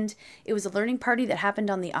Canada. And it was a learning party that happened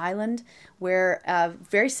on the island where,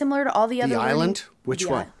 very similar to all the other... The island? Which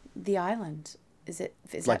one? The island. Is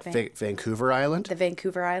like that Vancouver Island? The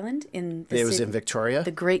Vancouver Island. It was in Victoria?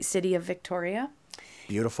 The great city of Victoria.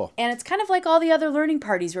 Beautiful. And it's kind of like all the other learning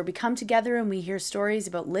parties where we come together and we hear stories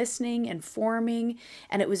about listening and forming.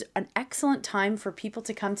 And it was an excellent time for people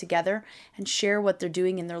to come together and share what they're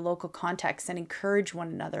doing in their local context and encourage one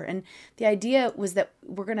another. And the idea was that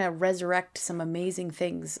we're going to resurrect some amazing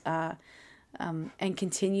things and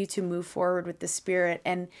continue to move forward with the Spirit.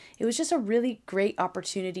 And it was just a really great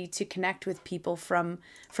opportunity to connect with people from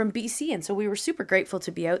BC. And so we were super grateful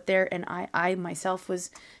to be out there. And I myself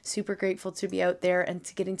was super grateful to be out there and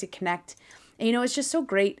to getting to connect. And, you know, it's just so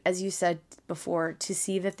great, as you said before, to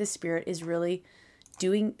see that the Spirit is really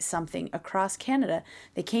doing something across Canada.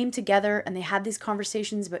 They came together and they had these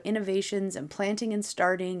conversations about innovations and planting and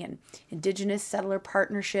starting and Indigenous settler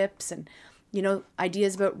partnerships and, you know,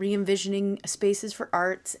 ideas about re-envisioning spaces for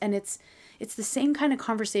arts. And it's the same kind of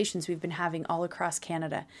conversations we've been having all across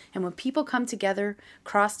Canada. And when people come together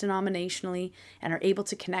cross-denominationally and are able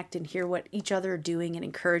to connect and hear what each other are doing and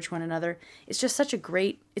encourage one another, it's just such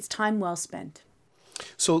it's time well spent.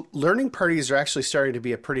 So learning parties are actually starting to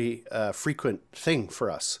be a pretty frequent thing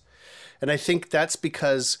for us. And I think that's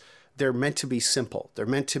because they're meant to be simple. They're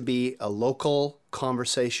meant to be a local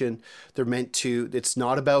conversation. It's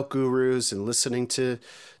not about gurus and listening to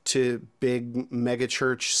big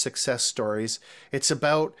megachurch success stories. It's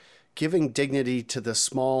about giving dignity to the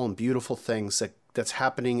small and beautiful things that's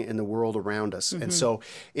happening in the world around us. Mm-hmm. And so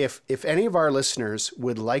if any of our listeners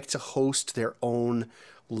would like to host their own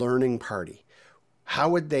learning party, how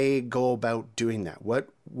would they go about doing that?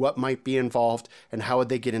 What might be involved, and how would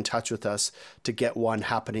they get in touch with us to get one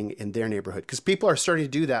happening in their neighborhood? Because people are starting to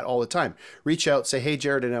do that all the time. Reach out, say, hey,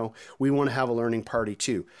 Jared, I know we want to have a learning party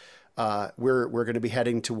too. We're going to be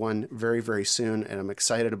heading to one very, very soon, and I'm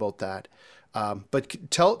excited about that. But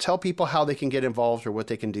tell people how they can get involved or what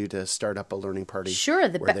they can do to start up a learning party Sure,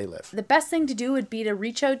 where they live. The best thing to do would be to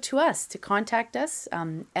reach out to us, to contact us,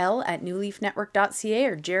 l@newleafnetwork.ca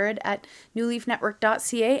or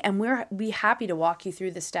jared@newleafnetwork.ca, and we'll be happy to walk you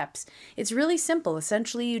through the steps. It's really simple.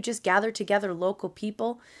 Essentially, you just gather together local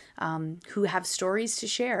people who have stories to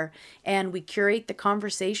share, and we curate the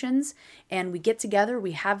conversations, and we get together,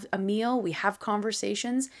 we have a meal, we have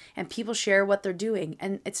conversations, and people share what they're doing.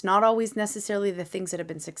 And it's not always necessarily the things that have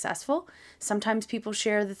been successful. Sometimes people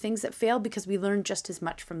share the things that fail because we learn just as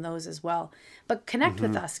much from those as well. But connect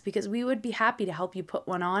with us, because we would be happy to help you put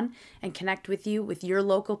one on and connect with you, with your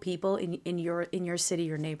local people in your city,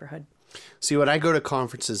 your neighborhood. See, when I go to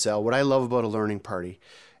conferences, Elle, what I love about a learning party,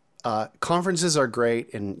 conferences are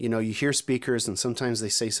great, and you hear speakers, and sometimes they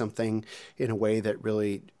say something in a way that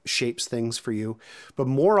really shapes things for you. But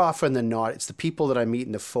more often than not, it's the people that I meet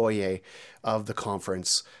in the foyer of the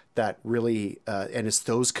conference that really, and it's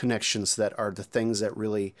those connections that are the things that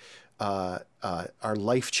really are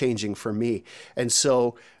life-changing for me. And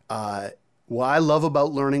so what I love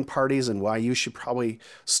about learning parties, and why you should probably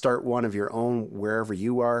start one of your own wherever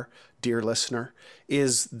you are, dear listener,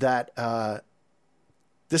 is that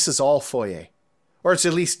this is all foyer, or it's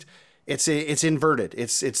at least it's inverted.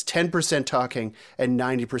 It's 10% talking and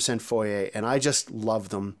 90% foyer, and I just love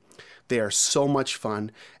them. They are so much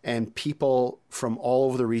fun, and people from all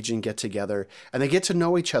over the region get together, and they get to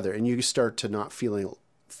know each other, and you start to not feel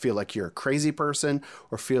like you're a crazy person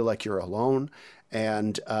or feel like you're alone.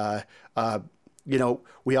 And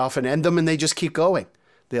we often end them, and they just keep going.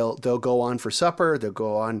 They'll go on for supper. They'll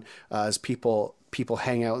go on as people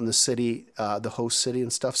hang out in the city, the host city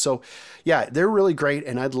and stuff. So yeah, they're really great.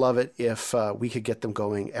 And I'd love it if we could get them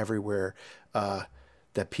going everywhere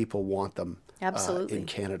that people want them. Absolutely. In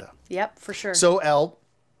Canada. Yep, for sure. So Elle,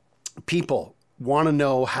 people want to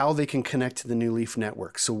know how they can connect to the New Leaf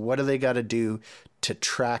Network. So what do they got to do to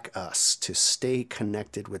track us, to stay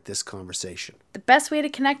connected with this conversation? The best way to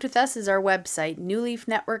connect with us is our website,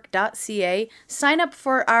 newleafnetwork.ca. Sign up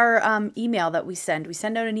for our email that we send. We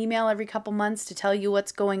send out an email every couple months to tell you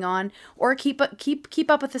what's going on, or keep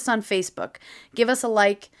up with us on Facebook. Give us a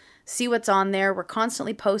like. See what's on there. We're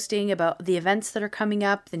constantly posting about the events that are coming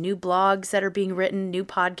up, the new blogs that are being written, new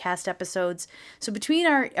podcast episodes. So between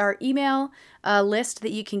our email list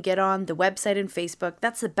that you can get on, the website and Facebook,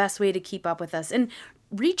 that's the best way to keep up with us. And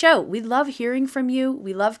reach out. We love hearing from you.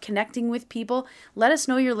 We love connecting with people. Let us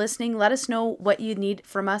know you're listening. Let us know what you need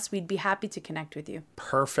from us. We'd be happy to connect with you.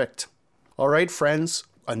 Perfect. All right, friends.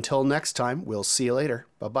 Until next time, we'll see you later.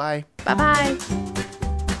 Bye-bye. Bye-bye.